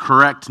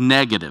correct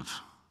negative,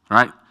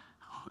 right?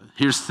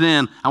 Here's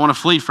sin, I want to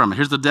flee from it.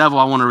 Here's the devil,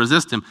 I want to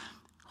resist him.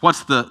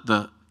 What's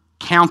the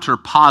counter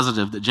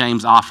positive that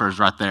James offers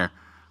right there?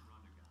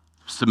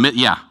 Submit,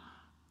 yeah.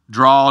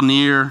 Draw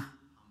near.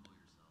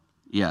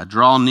 Yeah,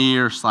 draw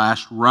near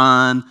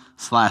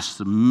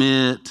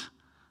 /run/submit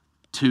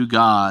to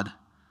God.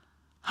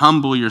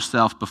 Humble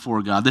yourself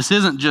before God. This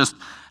isn't just,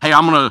 hey,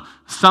 I'm going to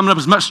summon up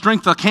as much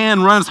strength as I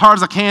can, run as hard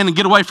as I can, and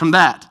get away from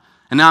that.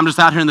 And now I'm just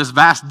out here in this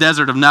vast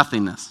desert of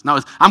nothingness. No,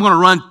 I'm going to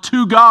run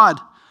to God.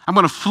 I'm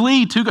going to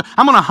flee to God.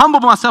 I'm going to humble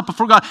myself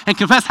before God and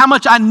confess how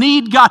much I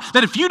need God.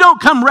 That if you don't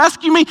come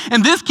rescue me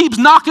and this keeps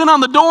knocking on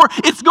the door,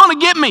 it's going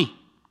to get me.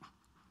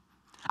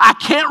 I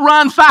can't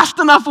run fast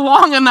enough,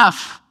 long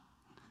enough.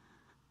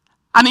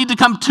 I need to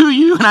come to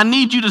you, and I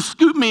need you to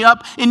scoop me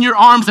up in your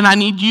arms, and I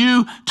need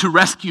you to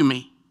rescue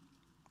me.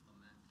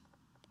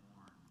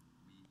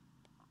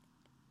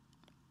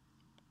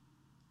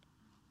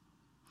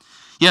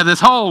 Yeah,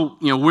 this whole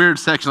weird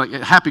section, like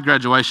happy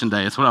graduation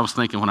day, is what I was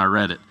thinking when I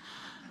read it.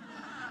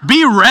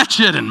 Be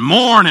wretched and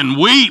mourn and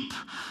weep.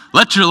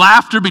 Let your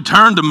laughter be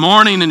turned to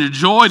mourning and your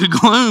joy to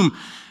gloom.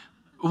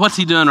 What's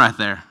he doing right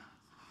there?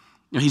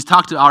 He's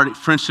talked to already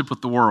friendship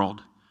with the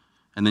world,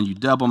 and then you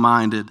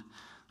double-minded.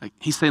 Like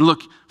he's saying,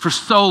 look, for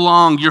so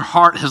long your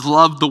heart has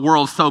loved the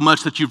world so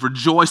much that you've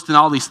rejoiced in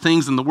all these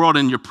things in the world.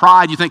 And in your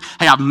pride, you think,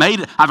 hey, I've made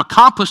it. I've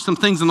accomplished some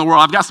things in the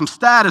world. I've got some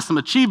status, some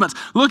achievements.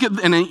 Look at,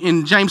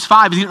 in James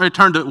 5, he's going to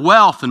return to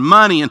wealth and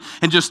money and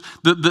just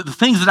the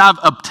things that I've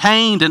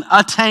obtained and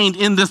attained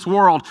in this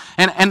world.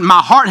 And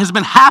my heart has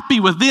been happy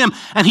with them.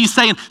 And he's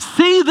saying,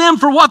 see them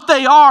for what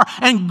they are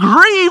and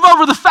grieve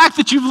over the fact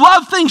that you've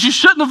loved things you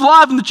shouldn't have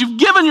loved and that you've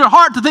given your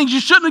heart to things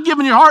you shouldn't have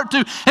given your heart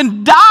to,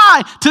 and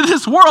die to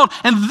this world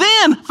and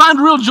then find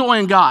real joy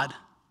in God.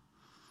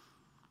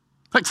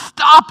 Like,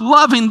 stop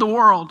loving the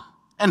world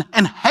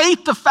and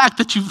hate the fact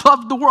that you've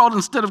loved the world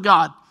instead of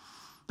God.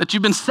 That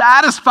you've been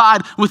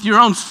satisfied with your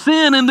own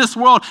sin in this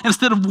world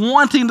instead of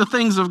wanting the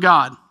things of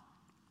God.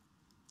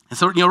 And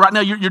so, right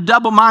now you're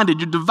double-minded.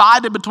 You're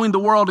divided between the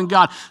world and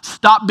God.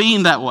 Stop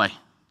being that way.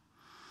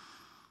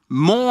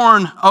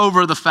 Mourn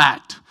over the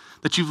fact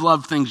that you've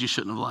loved things you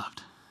shouldn't have loved.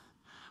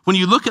 When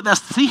you look at that,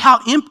 see how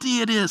empty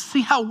it is.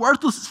 See how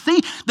worthless.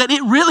 See that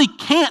it really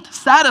can't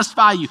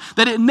satisfy you.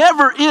 That it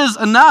never is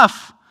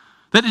enough.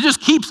 That it just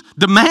keeps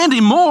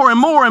demanding more and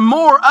more and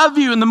more of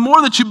you. And the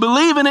more that you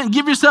believe in it and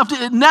give yourself to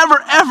it, it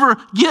never, ever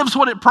gives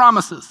what it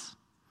promises.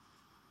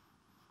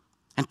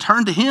 And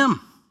turn to him.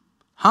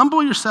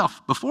 Humble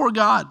yourself before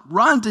God.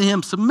 Run to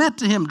him. Submit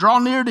to him. Draw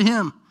near to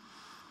him.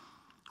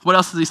 What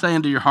else is he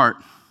saying to your heart?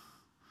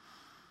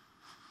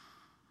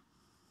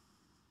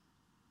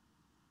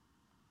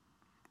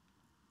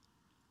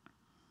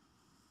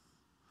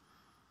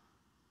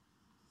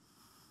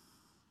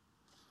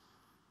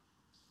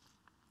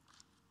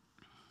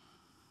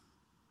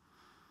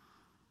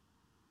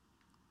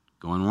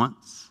 Going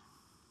once,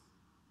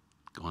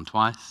 going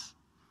twice.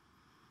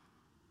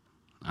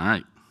 All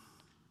right.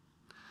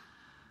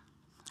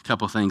 A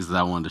couple of things that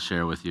I wanted to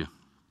share with you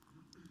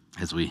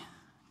as we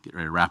get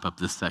ready to wrap up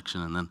this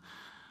section and then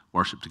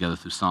worship together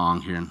through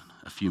song here in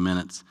a few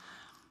minutes.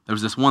 There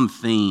was this one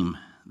theme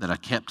that I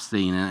kept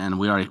seeing, and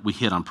we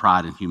hit on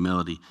pride and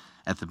humility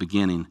at the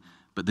beginning,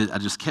 but I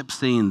just kept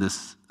seeing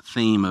this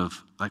theme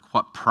of like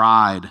what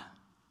pride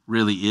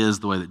really is,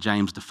 the way that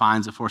James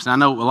defines it for us. And I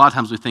know a lot of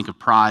times we think of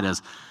pride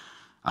as,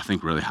 I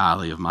think really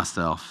highly of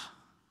myself.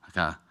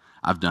 Like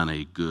I've done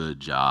a good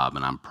job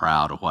and I'm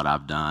proud of what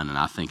I've done and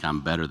I think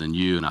I'm better than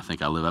you and I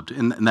think I live up to,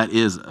 and that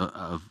is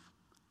a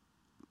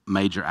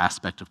major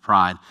aspect of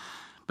pride.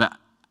 But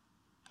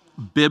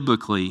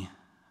biblically,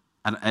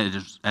 at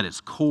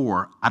its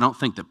core, I don't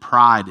think that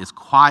pride is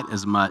quite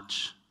as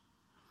much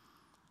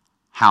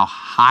how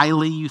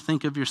highly you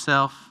think of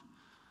yourself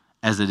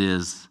as it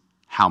is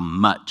how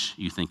much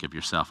you think of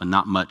yourself, and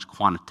not much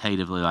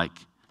quantitatively like,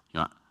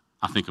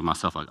 I think of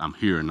myself like I'm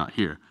here and not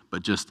here,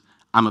 but just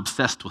I'm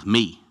obsessed with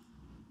me.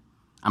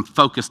 I'm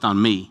focused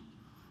on me.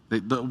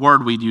 The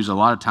word we'd use a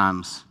lot of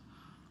times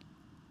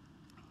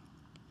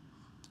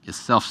is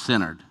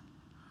self-centered.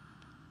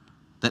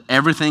 That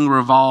everything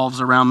revolves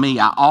around me.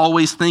 I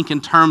always think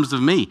in terms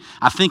of me.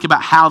 I think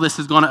about how this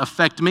is going to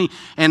affect me.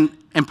 And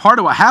part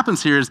of what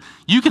happens here is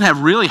you can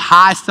have really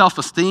high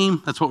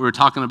self-esteem. That's what we were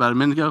talking about a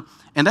minute ago.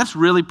 And that's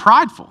really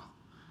prideful.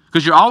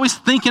 Because you're always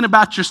thinking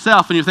about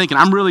yourself and you're thinking,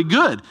 I'm really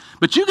good.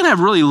 But you can have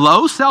really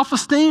low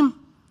self-esteem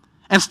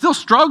and still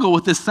struggle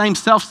with this same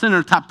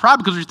self-centered type of pride,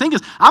 because what you think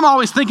is, I'm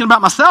always thinking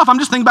about myself. I'm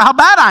just thinking about how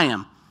bad I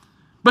am.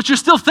 But you're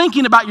still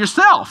thinking about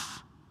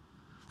yourself.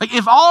 Like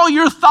if all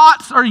your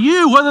thoughts are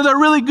you, whether they're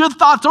really good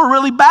thoughts or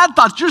really bad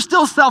thoughts, you're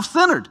still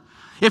self-centered.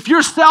 If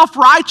you're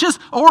self-righteous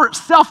or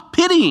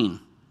self-pitying,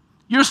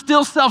 you're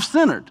still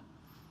self-centered.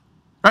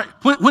 Right?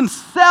 When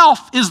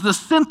self is the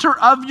center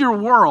of your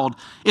world,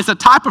 it's a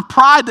type of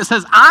pride that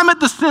says, I'm at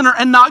the center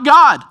and not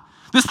God.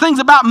 This thing's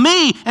about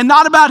me and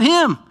not about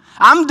him.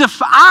 I'm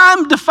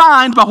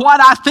defined by what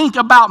I think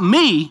about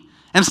me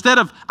instead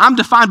of I'm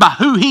defined by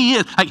who he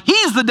is. Like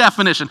he's the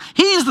definition.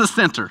 He's the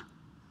center.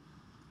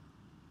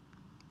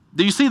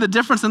 Do you see the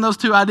difference in those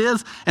two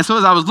ideas? And so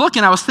as I was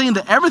looking, I was seeing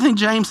that everything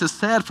James has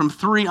said from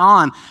 3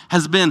 on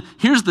has been,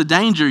 here's the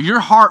danger.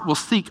 Your heart will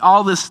seek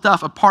all this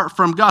stuff apart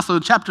from God. So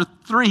in chapter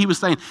 3, he was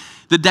saying,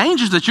 the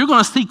danger is that you're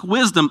going to seek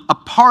wisdom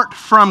apart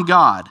from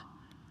God.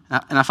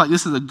 And I feel like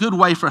this is a good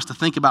way for us to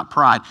think about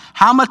pride.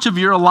 How much of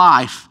your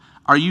life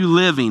are you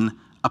living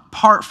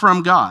apart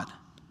from God?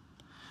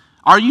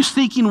 Are you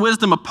seeking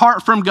wisdom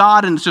apart from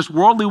God and it's just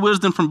worldly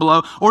wisdom from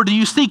below? Or do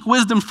you seek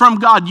wisdom from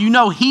God? You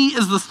know he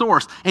is the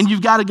source and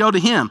you've got to go to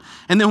him.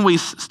 And then we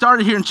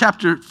started here in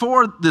chapter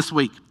 4 this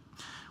week.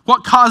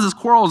 What causes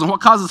quarrels and what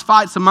causes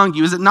fights among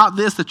you? Is it not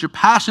this, that your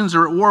passions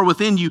are at war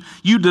within you?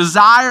 You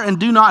desire and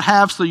do not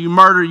have, so you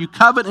murder. You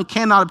covet and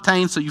cannot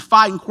obtain, so you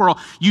fight and quarrel.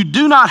 You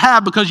do not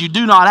have because you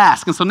do not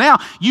ask. And so now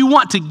you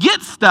want to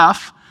get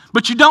stuff,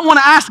 but you don't want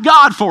to ask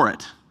God for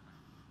it.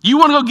 You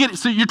want to go get it,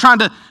 so you're trying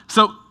to,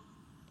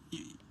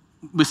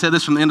 we said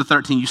this from the end of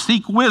 13. You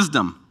seek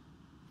wisdom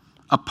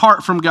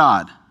apart from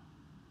God.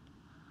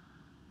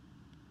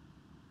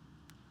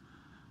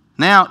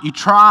 Now you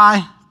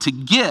try to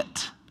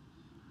get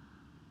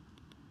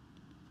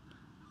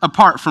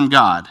apart from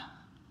God.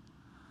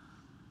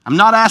 I'm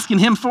not asking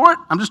him for it.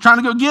 I'm just trying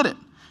to go get it.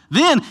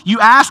 Then you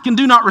ask and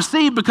do not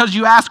receive because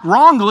you ask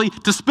wrongly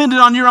to spend it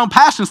on your own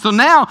passions. So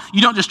now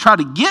you don't just try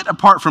to get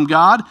apart from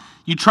God.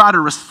 You try to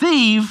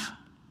receive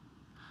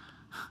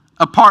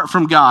apart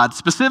from God,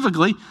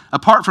 specifically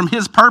apart from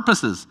his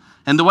purposes.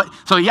 And the way,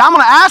 so yeah, I'm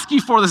going to ask you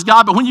for this,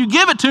 God, but when you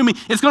give it to me,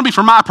 it's going to be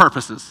for my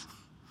purposes.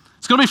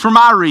 It's going to be for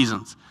my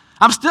reasons.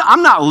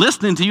 I'm not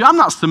listening to you. I'm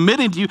not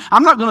submitting to you.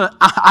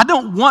 I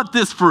don't want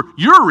this for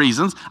your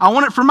reasons. I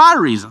want it for my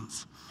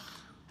reasons.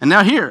 And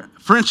now here,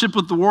 friendship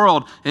with the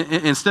world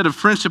instead of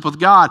friendship with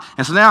God.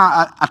 And so now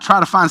I try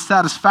to find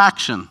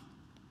satisfaction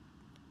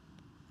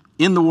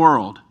in the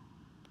world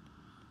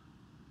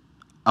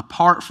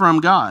apart from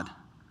God.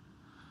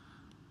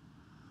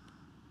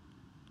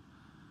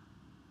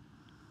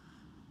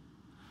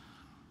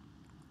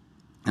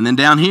 And then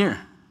down here,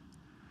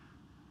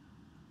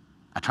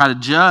 I try to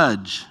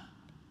judge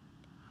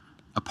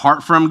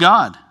apart from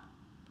God.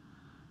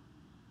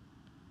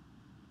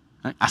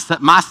 I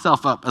set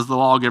myself up as the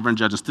lawgiver and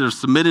judge instead of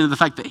submitting to the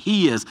fact that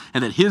he is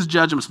and that his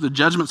judgments are the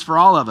judgments for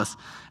all of us.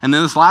 And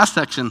then this last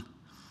section,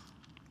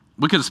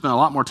 we could have spent a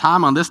lot more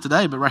time on this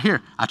today, but right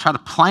here, I try to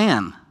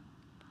plan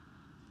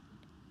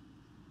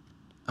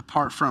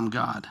apart from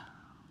God.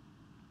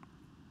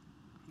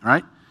 All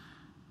right?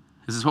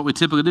 This is what we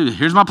typically do.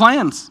 Here's my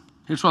plans.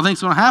 Here's what I think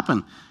is going to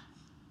happen.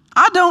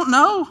 I don't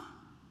know.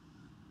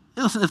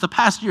 Listen, if the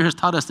past year has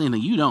taught us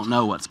anything, you don't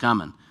know what's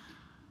coming.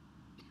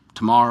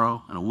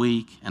 Tomorrow, and a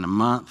week, and a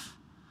month.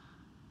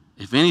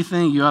 If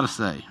anything, you ought to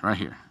say right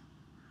here.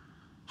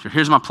 Sure,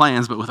 here's my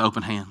plans, but with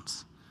open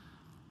hands.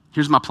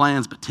 Here's my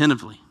plans, but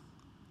tentatively.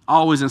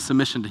 Always in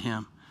submission to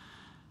him.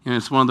 You know,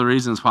 it's one of the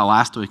reasons why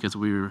last week, as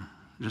we were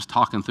just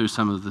talking through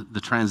some of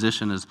the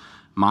transition as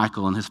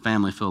Michael and his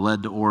family feel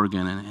led to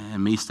Oregon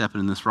and me stepping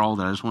in this role,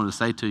 that I just wanted to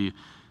say to you,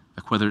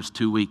 like whether it's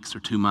 2 weeks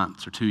or 2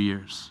 months or 2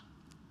 years,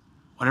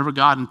 whatever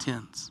God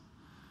intends.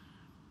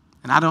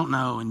 And I don't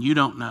know, and you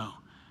don't know.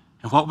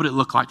 And what would it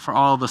look like for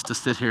all of us to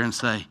sit here and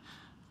say,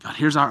 God,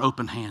 here's our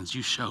open hands.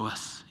 You show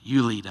us.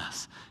 You lead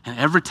us. And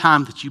every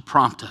time that you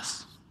prompt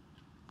us,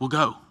 we'll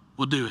go.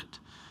 We'll do it.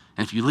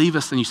 And if you leave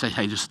us and you say,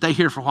 hey, just stay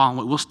here for a while and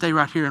wait, we'll stay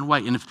right here and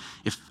wait. And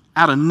if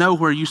out of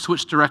nowhere you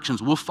switch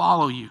directions, we'll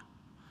follow you.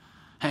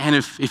 And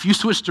if you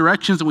switch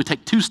directions and we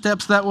take 2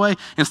 steps that way,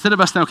 instead of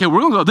us saying, okay,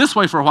 we're going to go this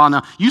way for a while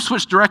now, you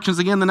switch directions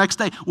again the next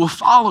day, we'll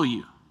follow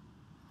you.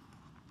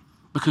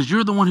 Because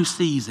you're the one who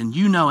sees and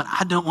you know, and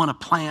I don't want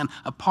to plan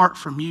apart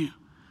from you.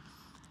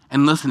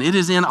 And listen, it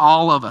is in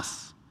all of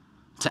us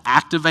to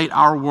activate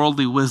our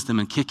worldly wisdom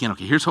and kick in.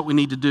 Okay, here's what we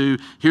need to do.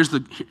 Here's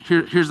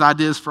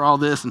ideas for all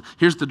this, and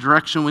here's the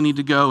direction we need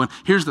to go, and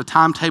here's the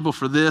timetable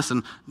for this,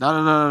 and da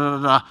da da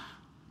da da.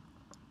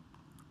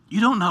 You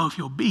don't know if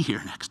you'll be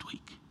here next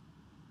week.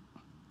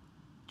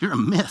 You're a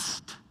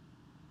mist.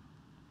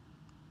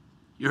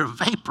 You're a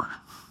vapor.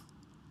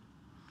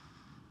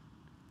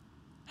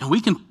 And we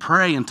can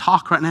pray and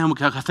talk right now.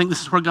 And I think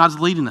this is where God's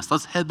leading us.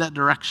 Let's head that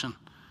direction.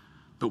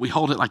 But we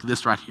hold it like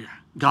this right here.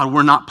 God,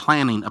 we're not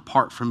planning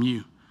apart from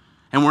you.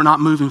 And we're not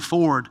moving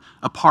forward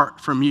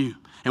apart from you.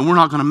 And we're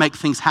not going to make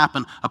things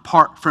happen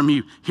apart from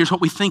you. Here's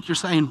what we think you're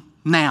saying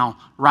now,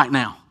 right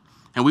now.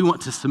 And we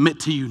want to submit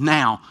to you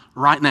now,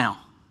 right now.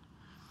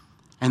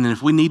 And then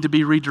if we need to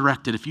be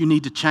redirected, if you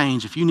need to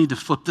change, if you need to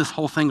flip this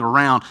whole thing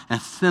around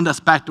and send us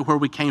back to where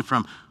we came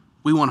from,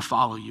 we want to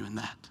follow you in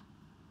that.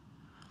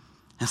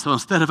 And so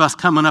instead of us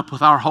coming up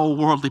with our whole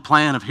worldly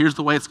plan of here's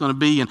the way it's going to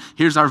be and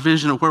here's our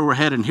vision of where we're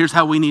headed and here's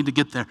how we need to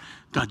get there,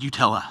 God, you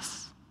tell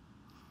us.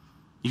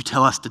 You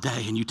tell us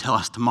today and you tell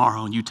us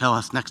tomorrow and you tell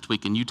us next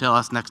week and you tell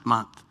us next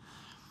month.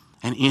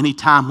 And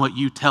anytime what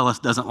you tell us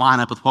doesn't line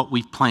up with what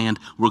we've planned,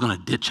 we're going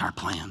to ditch our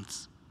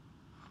plans.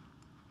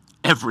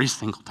 Every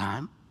single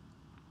time.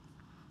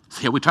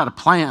 See, we try to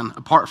plan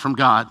apart from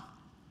God.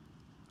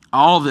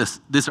 All these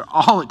are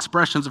all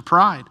expressions of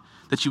pride.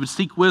 That you would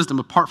seek wisdom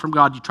apart from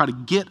God. You try to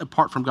get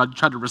apart from God. You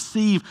try to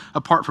receive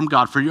apart from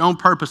God for your own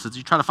purposes.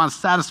 You try to find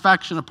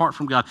satisfaction apart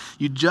from God.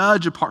 You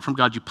judge apart from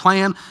God. You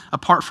plan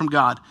apart from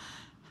God.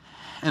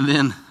 And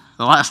then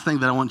the last thing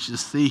that I want you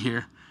to see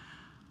here.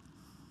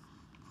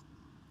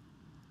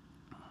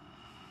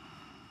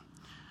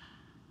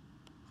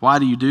 Why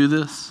do you do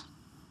this?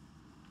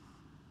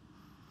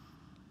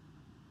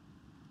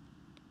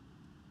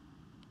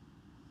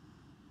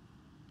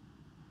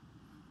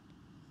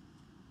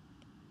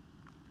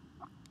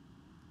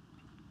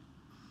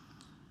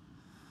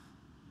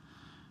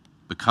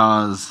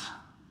 Because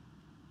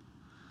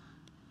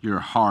your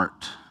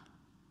heart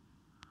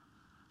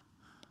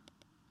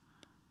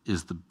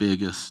is the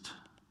biggest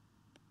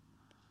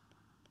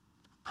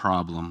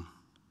problem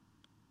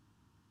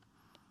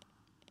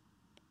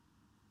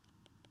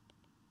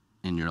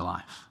in your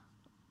life.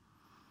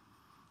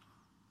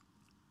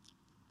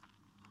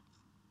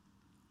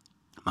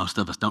 Most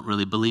of us don't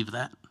really believe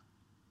that,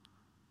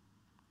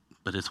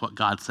 but it's what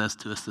God says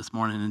to us this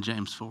morning in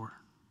James 4.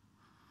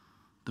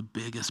 The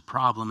biggest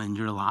problem in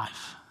your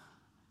life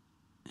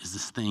is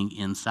this thing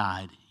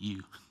inside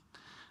you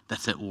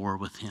that's at war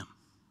with him.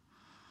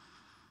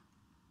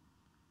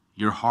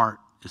 Your heart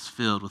is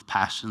filled with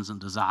passions and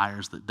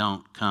desires that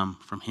don't come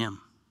from him.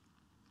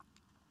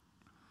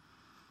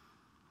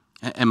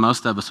 And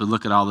most of us would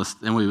look at all this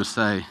and we would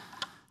say,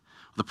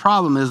 the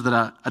problem is that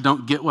I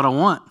don't get what I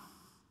want.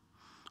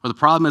 Or the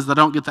problem is that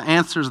I don't get the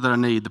answers that I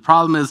need. The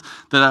problem is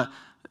that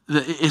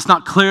it's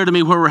not clear to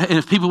me where we're headed.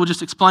 If people would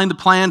just explain the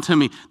plan to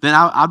me, then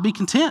I'd be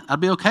content. I'd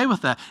be okay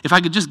with that. If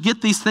I could just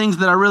get these things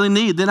that I really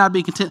need, then I'd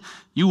be content.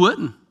 You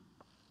wouldn't.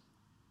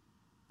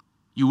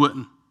 You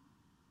wouldn't.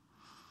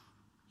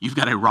 You've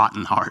got a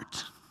rotten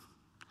heart.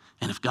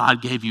 And if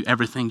God gave you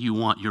everything you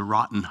want, your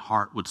rotten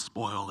heart would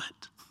spoil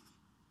it.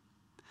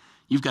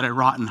 You've got a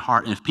rotten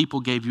heart. And if people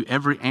gave you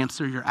every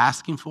answer you're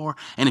asking for,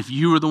 and if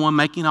you were the one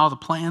making all the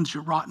plans,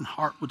 your rotten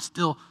heart would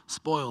still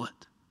spoil it.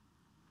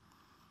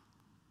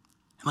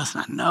 And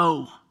listen, I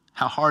know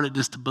how hard it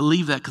is to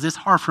believe that because it's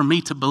hard for me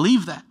to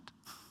believe that.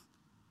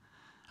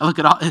 I look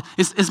at all,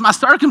 it's my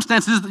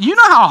circumstances. You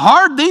know how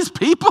hard these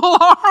people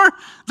are?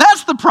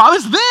 That's the problem.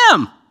 It's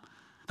them.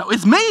 No,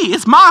 it's me.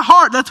 It's my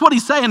heart. That's what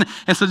he's saying.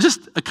 And so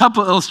just a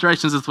couple of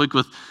illustrations this week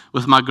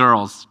with my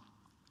girls.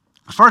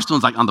 The first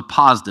one's like on the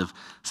positive.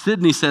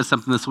 Sydney said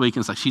something this week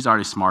and it's like she's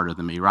already smarter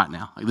than me right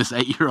now. Like this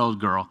 8-year-old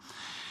girl.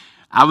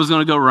 I was going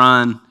to go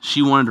run.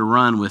 She wanted to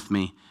run with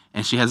me.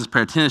 And she has this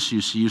pair of tennis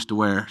shoes she used to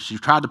wear. She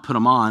tried to put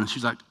them on.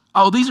 She's like,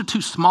 oh, these are too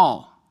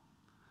small.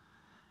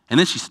 And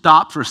then she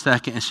stopped for a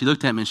second and she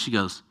looked at me and she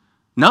goes,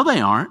 no,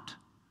 they aren't.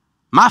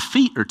 My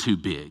feet are too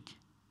big.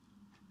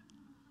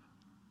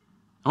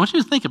 I want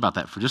you to think about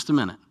that for just a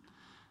minute.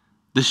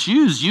 The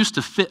shoes used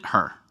to fit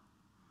her.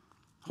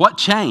 What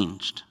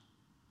changed?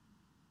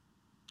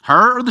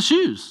 Her or the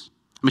shoes?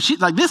 I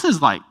mean, this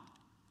is like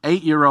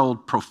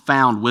 8-year-old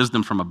profound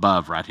wisdom from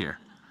above right here.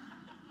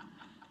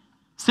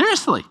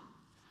 Seriously.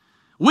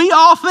 We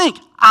all think,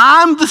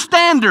 I'm the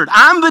standard,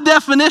 I'm the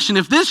definition.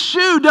 If this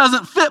shoe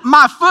doesn't fit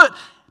my foot,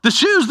 the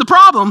shoe's the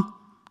problem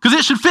because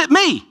it should fit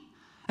me.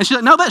 And she's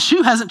like, no, that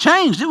shoe hasn't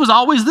changed. It was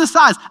always this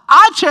size.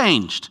 I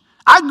changed.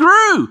 I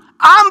grew.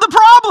 I'm the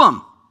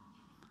problem.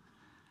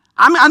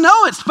 I mean, I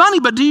know it's funny,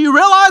 but do you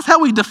realize how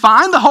we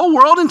define the whole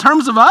world in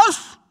terms of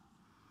us?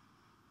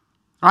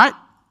 Right?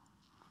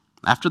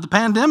 After the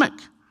pandemic,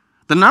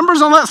 the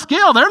numbers on that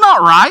scale, they're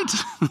not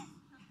right.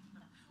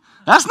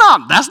 That's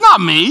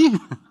not me.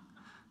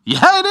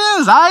 Yeah, it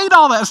is. I ate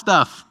all that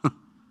stuff.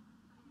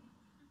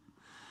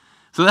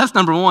 So that's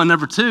number one.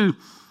 Number two,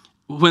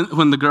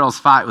 when the girls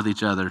fight with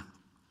each other,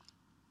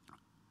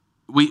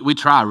 we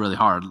try really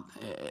hard.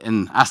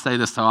 And I say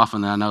this so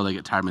often that I know they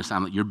get tired of me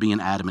saying, like, you're being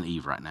Adam and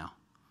Eve right now.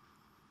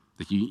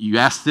 Like you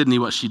ask Sydney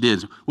what she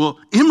did. Well,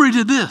 Emery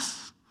did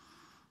this.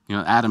 You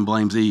know, Adam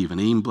blames Eve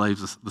and Eve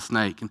blames the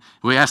snake. And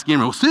we ask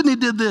Emery, well, Sydney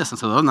did this. And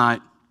so the other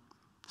night,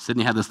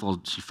 Sydney had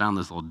she found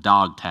this little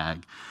dog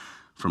tag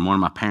from one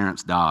of my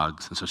parents'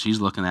 dogs. And so she's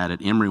looking at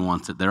it. Emery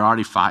wants it. They're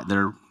already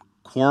they're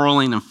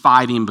quarreling and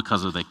fighting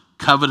because of the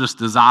covetous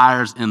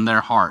desires in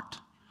their heart,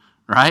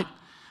 right?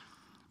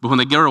 But when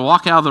they go to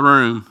walk out of the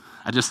room,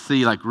 I just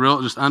see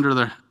just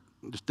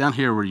just down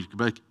here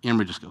where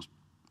Emery just goes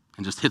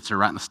and just hits her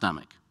right in the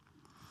stomach.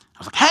 I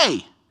was like,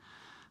 hey.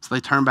 So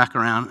they turned back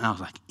around and I was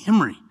like,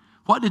 Emery,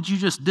 what did you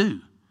just do?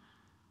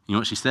 You know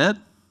what she said?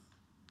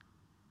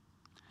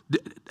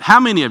 How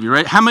many of you,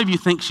 right? How many of you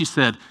think she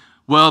said,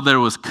 well, there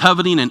was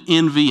coveting and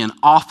envy and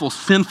awful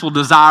sinful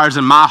desires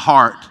in my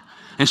heart,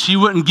 and she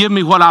wouldn't give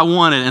me what I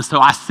wanted, and so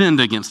I sinned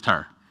against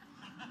her?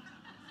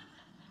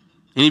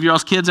 Any of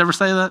y'all's kids ever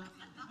say that?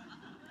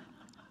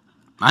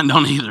 I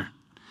don't either.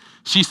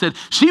 She said,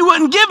 she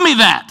wouldn't give me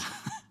that.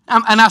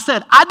 And I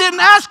said, I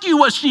didn't ask you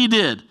what she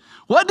did.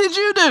 What did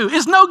you do?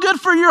 It's no good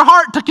for your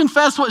heart to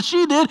confess what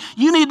she did.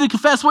 You need to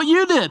confess what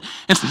you did.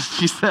 And so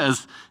she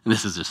says, and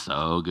this is just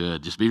so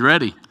good, just be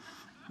ready.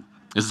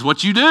 This is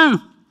what you do.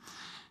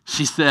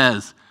 She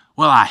says,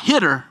 well, I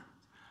hit her,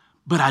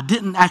 but I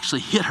didn't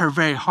actually hit her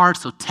very hard,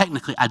 so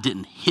technically I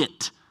didn't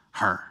hit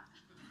her.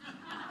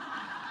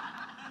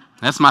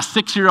 That's my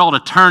 6-year-old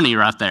attorney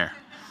right there.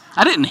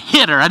 I didn't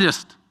hit her,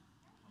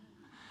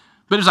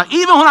 But it's like,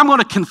 even when I'm going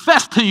to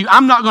confess to you,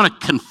 I'm not going to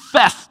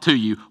confess to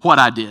you what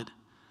I did.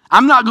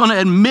 I'm not going to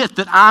admit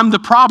that I'm the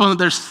problem, that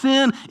there's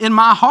sin in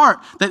my heart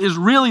that is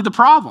really the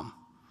problem.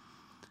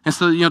 And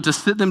so, to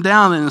sit them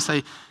down and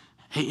say,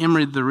 hey,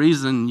 Emery, the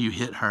reason you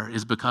hit her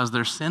is because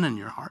there's sin in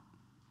your heart.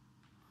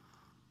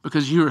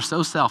 Because you are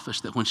so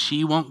selfish that when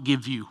she won't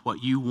give you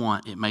what you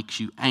want, it makes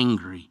you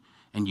angry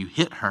and you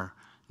hit her,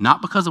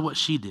 not because of what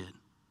she did,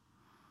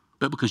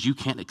 but because you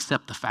can't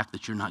accept the fact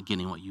that you're not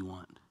getting what you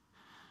want.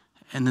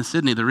 And then,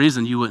 Sydney, the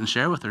reason you wouldn't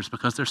share with her is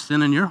because there's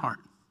sin in your heart.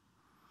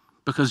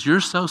 Because you're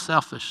so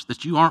selfish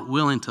that you aren't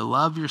willing to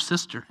love your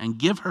sister and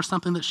give her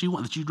something that she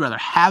wants, that you'd rather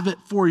have it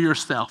for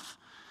yourself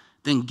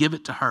than give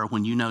it to her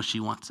when you know she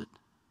wants it.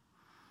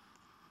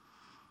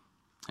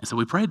 And so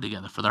we prayed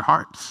together for their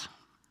hearts.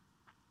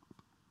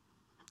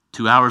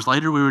 2 hours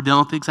later, we were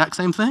dealing with the exact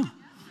same thing.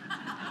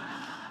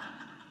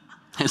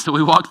 And so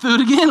we walked through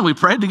it again, and we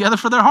prayed together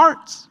for their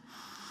hearts.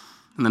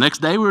 And the next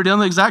day, we were doing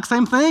the exact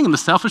same thing, and the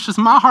selfishness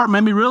in my heart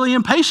made me really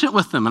impatient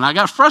with them, and I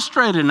got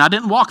frustrated, and I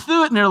didn't walk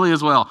through it nearly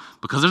as well,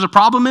 because there's a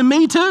problem in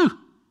me too.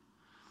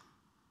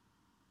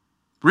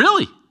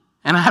 Really.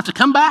 And I have to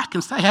come back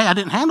and say, hey, I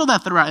didn't handle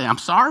that the right way. I'm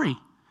sorry.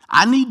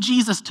 I need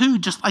Jesus too,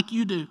 just like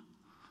you do.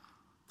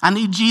 I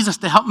need Jesus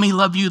to help me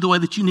love you the way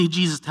that you need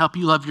Jesus to help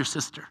you love your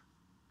sister.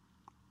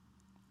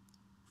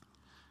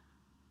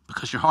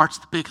 Because your heart's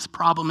the biggest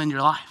problem in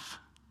your life.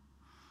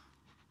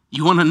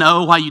 You want to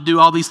know why you do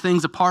all these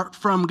things apart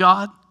from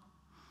God?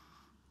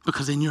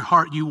 Because in your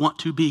heart you want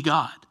to be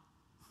God.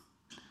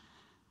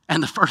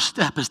 And the first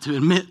step is to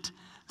admit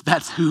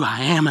that's who I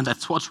am and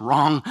that's what's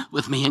wrong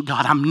with me. And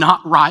God, I'm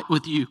not right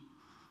with you.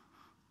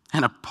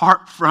 And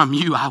apart from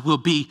you, I will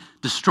be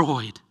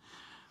destroyed.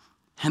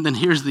 And then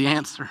here's the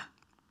answer.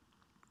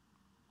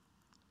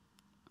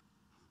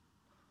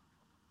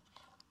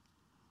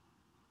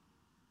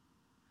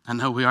 I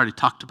know we already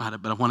talked about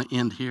it, but I want to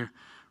end here.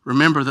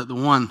 Remember that the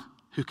one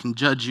who can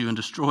judge you and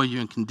destroy you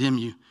and condemn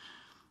you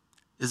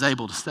is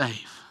able to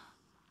save.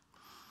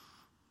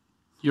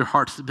 Your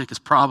heart's the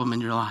biggest problem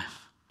in your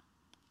life.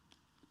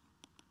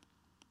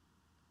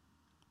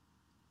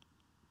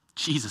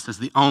 Jesus is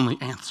the only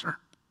answer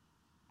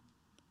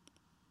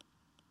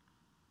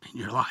in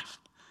your life.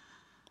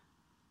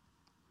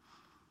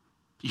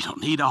 You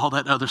don't need all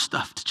that other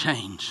stuff to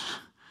change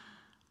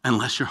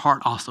unless your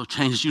heart also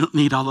changes. You don't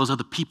need all those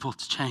other people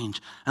to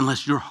change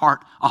unless your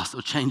heart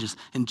also changes.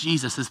 And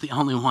Jesus is the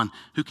only one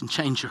who can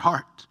change your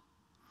heart.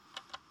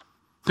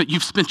 That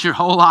you've spent your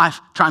whole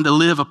life trying to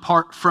live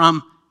apart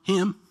from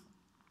him.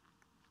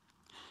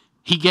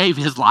 He gave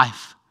his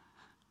life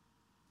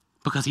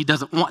because he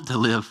doesn't want to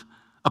live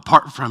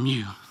apart from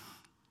you.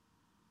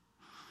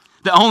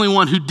 The only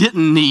one who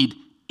didn't need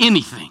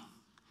anything.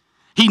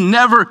 He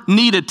never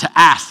needed to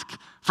ask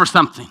for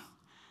something.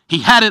 He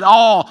had it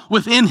all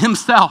within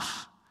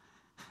himself.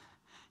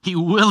 He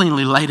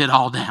willingly laid it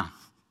all down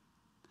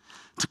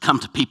to come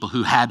to people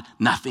who had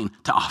nothing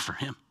to offer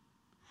him.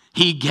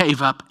 He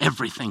gave up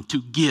everything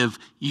to give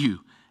you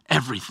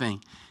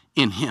everything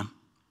in him.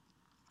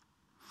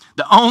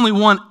 The only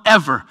one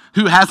ever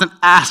who hasn't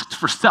asked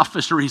for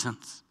selfish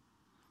reasons.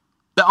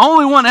 The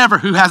only one ever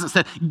who hasn't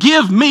said,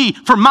 give me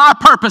for my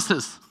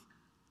purposes.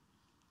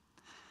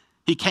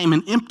 He came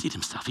and emptied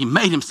himself. He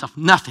made himself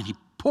nothing. He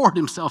poured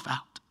himself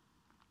out.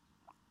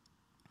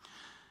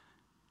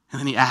 And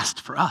then he asked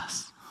for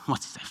us.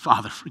 What's he say?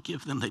 Father,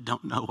 forgive them. They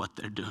don't know what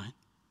they're doing.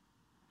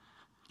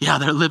 Yeah,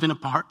 they're living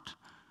apart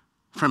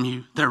from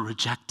you. They're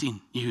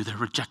rejecting you. They're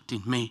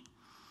rejecting me.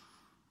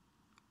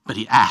 But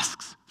he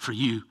asks for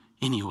you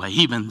anyway.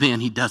 Even then,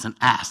 he doesn't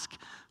ask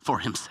for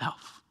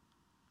himself.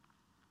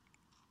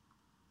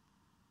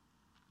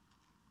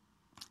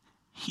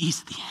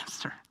 He's the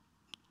answer.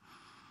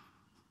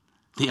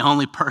 The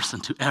only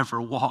person to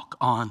ever walk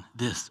on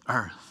this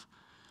earth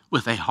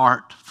with a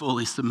heart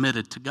fully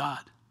submitted to God.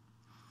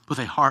 With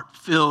a heart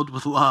filled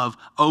with love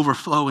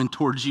overflowing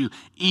towards you,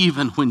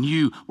 even when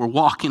you were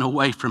walking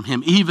away from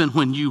him, even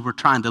when you were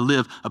trying to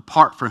live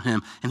apart from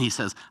him. And he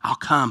says, I'll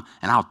come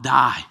and I'll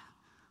die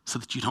so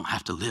that you don't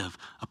have to live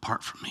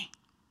apart from me.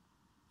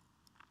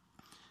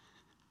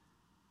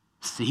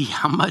 See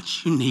how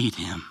much you need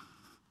him.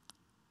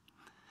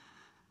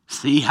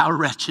 See how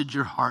wretched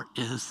your heart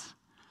is.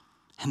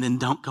 And then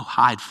don't go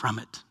hide from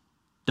it.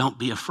 Don't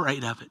be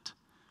afraid of it,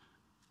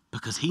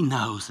 because he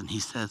knows and he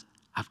says,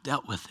 I've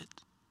dealt with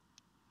it.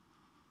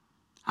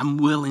 I'm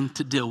willing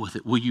to deal with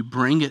it. Will you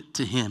bring it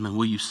to him and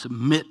will you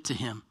submit to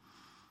him?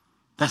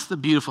 That's the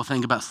beautiful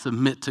thing about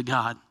submit to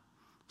God.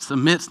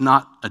 Submit's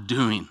not a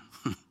doing.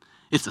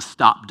 It's a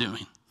stop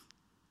doing.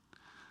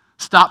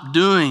 Stop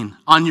doing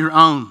on your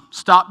own.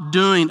 Stop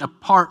doing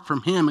apart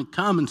from him and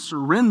come and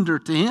surrender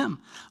to him.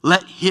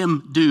 Let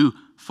him do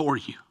for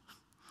you.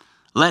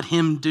 Let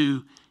him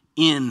do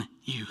in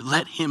you.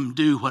 Let him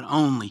do what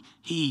only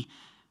he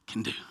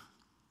can do.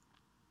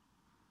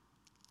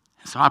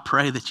 And so I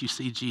pray that you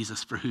see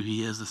Jesus for who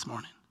he is this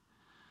morning.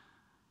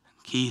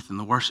 Keith and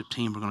the worship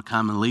team are going to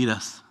come and lead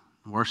us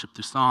in worship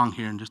through song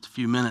here in just a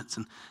few minutes.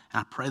 And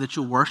I pray that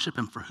you'll worship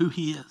him for who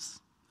he is,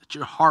 that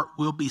your heart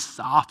will be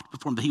soft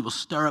before him, that he will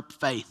stir up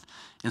faith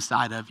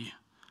inside of you.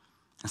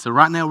 And so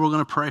right now we're going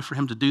to pray for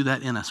him to do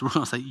that in us. We're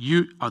going to say,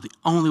 you are the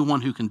only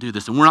one who can do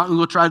this. And we're not going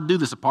to try to do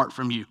this apart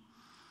from you.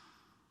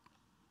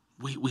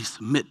 We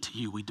submit to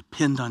you. We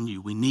depend on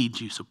you. We need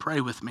you. So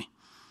pray with me.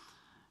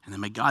 And then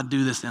may God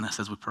do this in us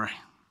as we pray.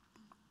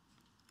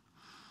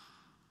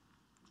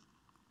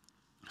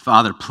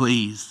 Father,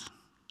 please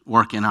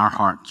work in our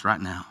hearts right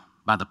now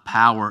by the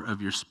power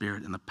of your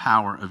Spirit and the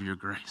power of your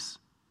grace.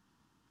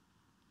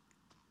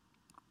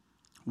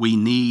 We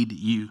need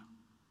you.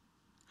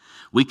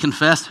 We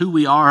confess who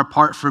we are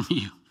apart from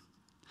you,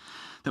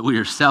 that we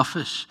are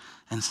selfish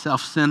and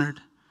self-centered,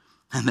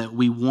 and that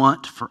we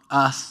want for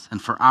us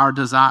and for our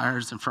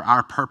desires and for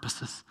our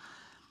purposes.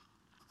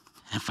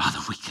 And Father,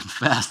 we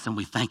confess and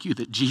we thank you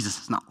that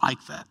Jesus is not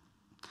like that.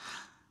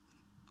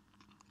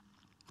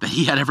 That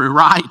he had every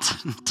right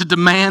to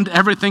demand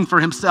everything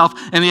for himself,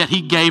 and yet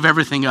he gave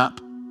everything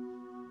up.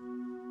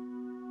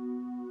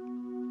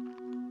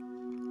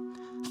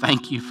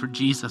 Thank you for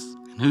Jesus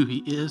and who he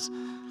is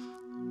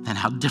and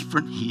how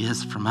different he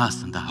is from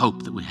us and the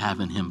hope that we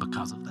have in him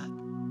because of that.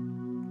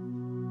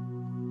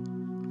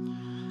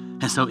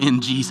 And so in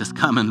Jesus,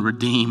 come and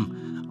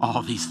redeem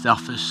all these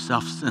selfish,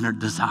 self-centered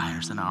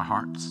desires in our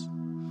hearts.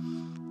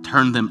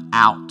 Turn them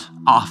out,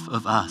 off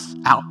of us,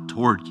 out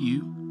toward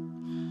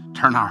you.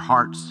 Turn our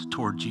hearts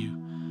toward you.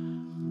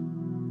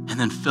 And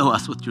then fill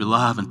us with your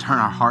love and turn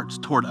our hearts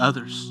toward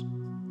others.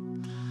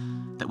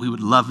 That we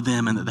would love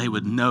them and that they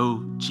would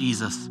know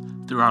Jesus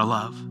through our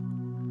love.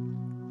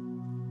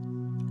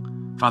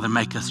 Father,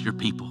 make us your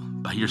people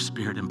by your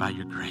Spirit and by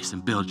your grace,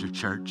 and build your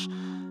church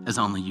as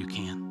only you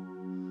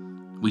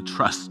can. We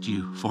trust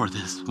you for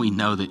this. We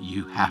know that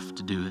you have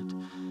to do it.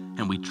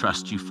 And we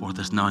trust you for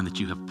this, knowing that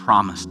you have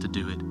promised to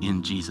do it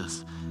in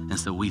Jesus. And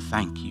so we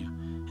thank you.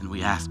 And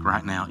we ask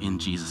right now in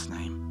Jesus'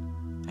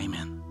 name,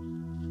 amen.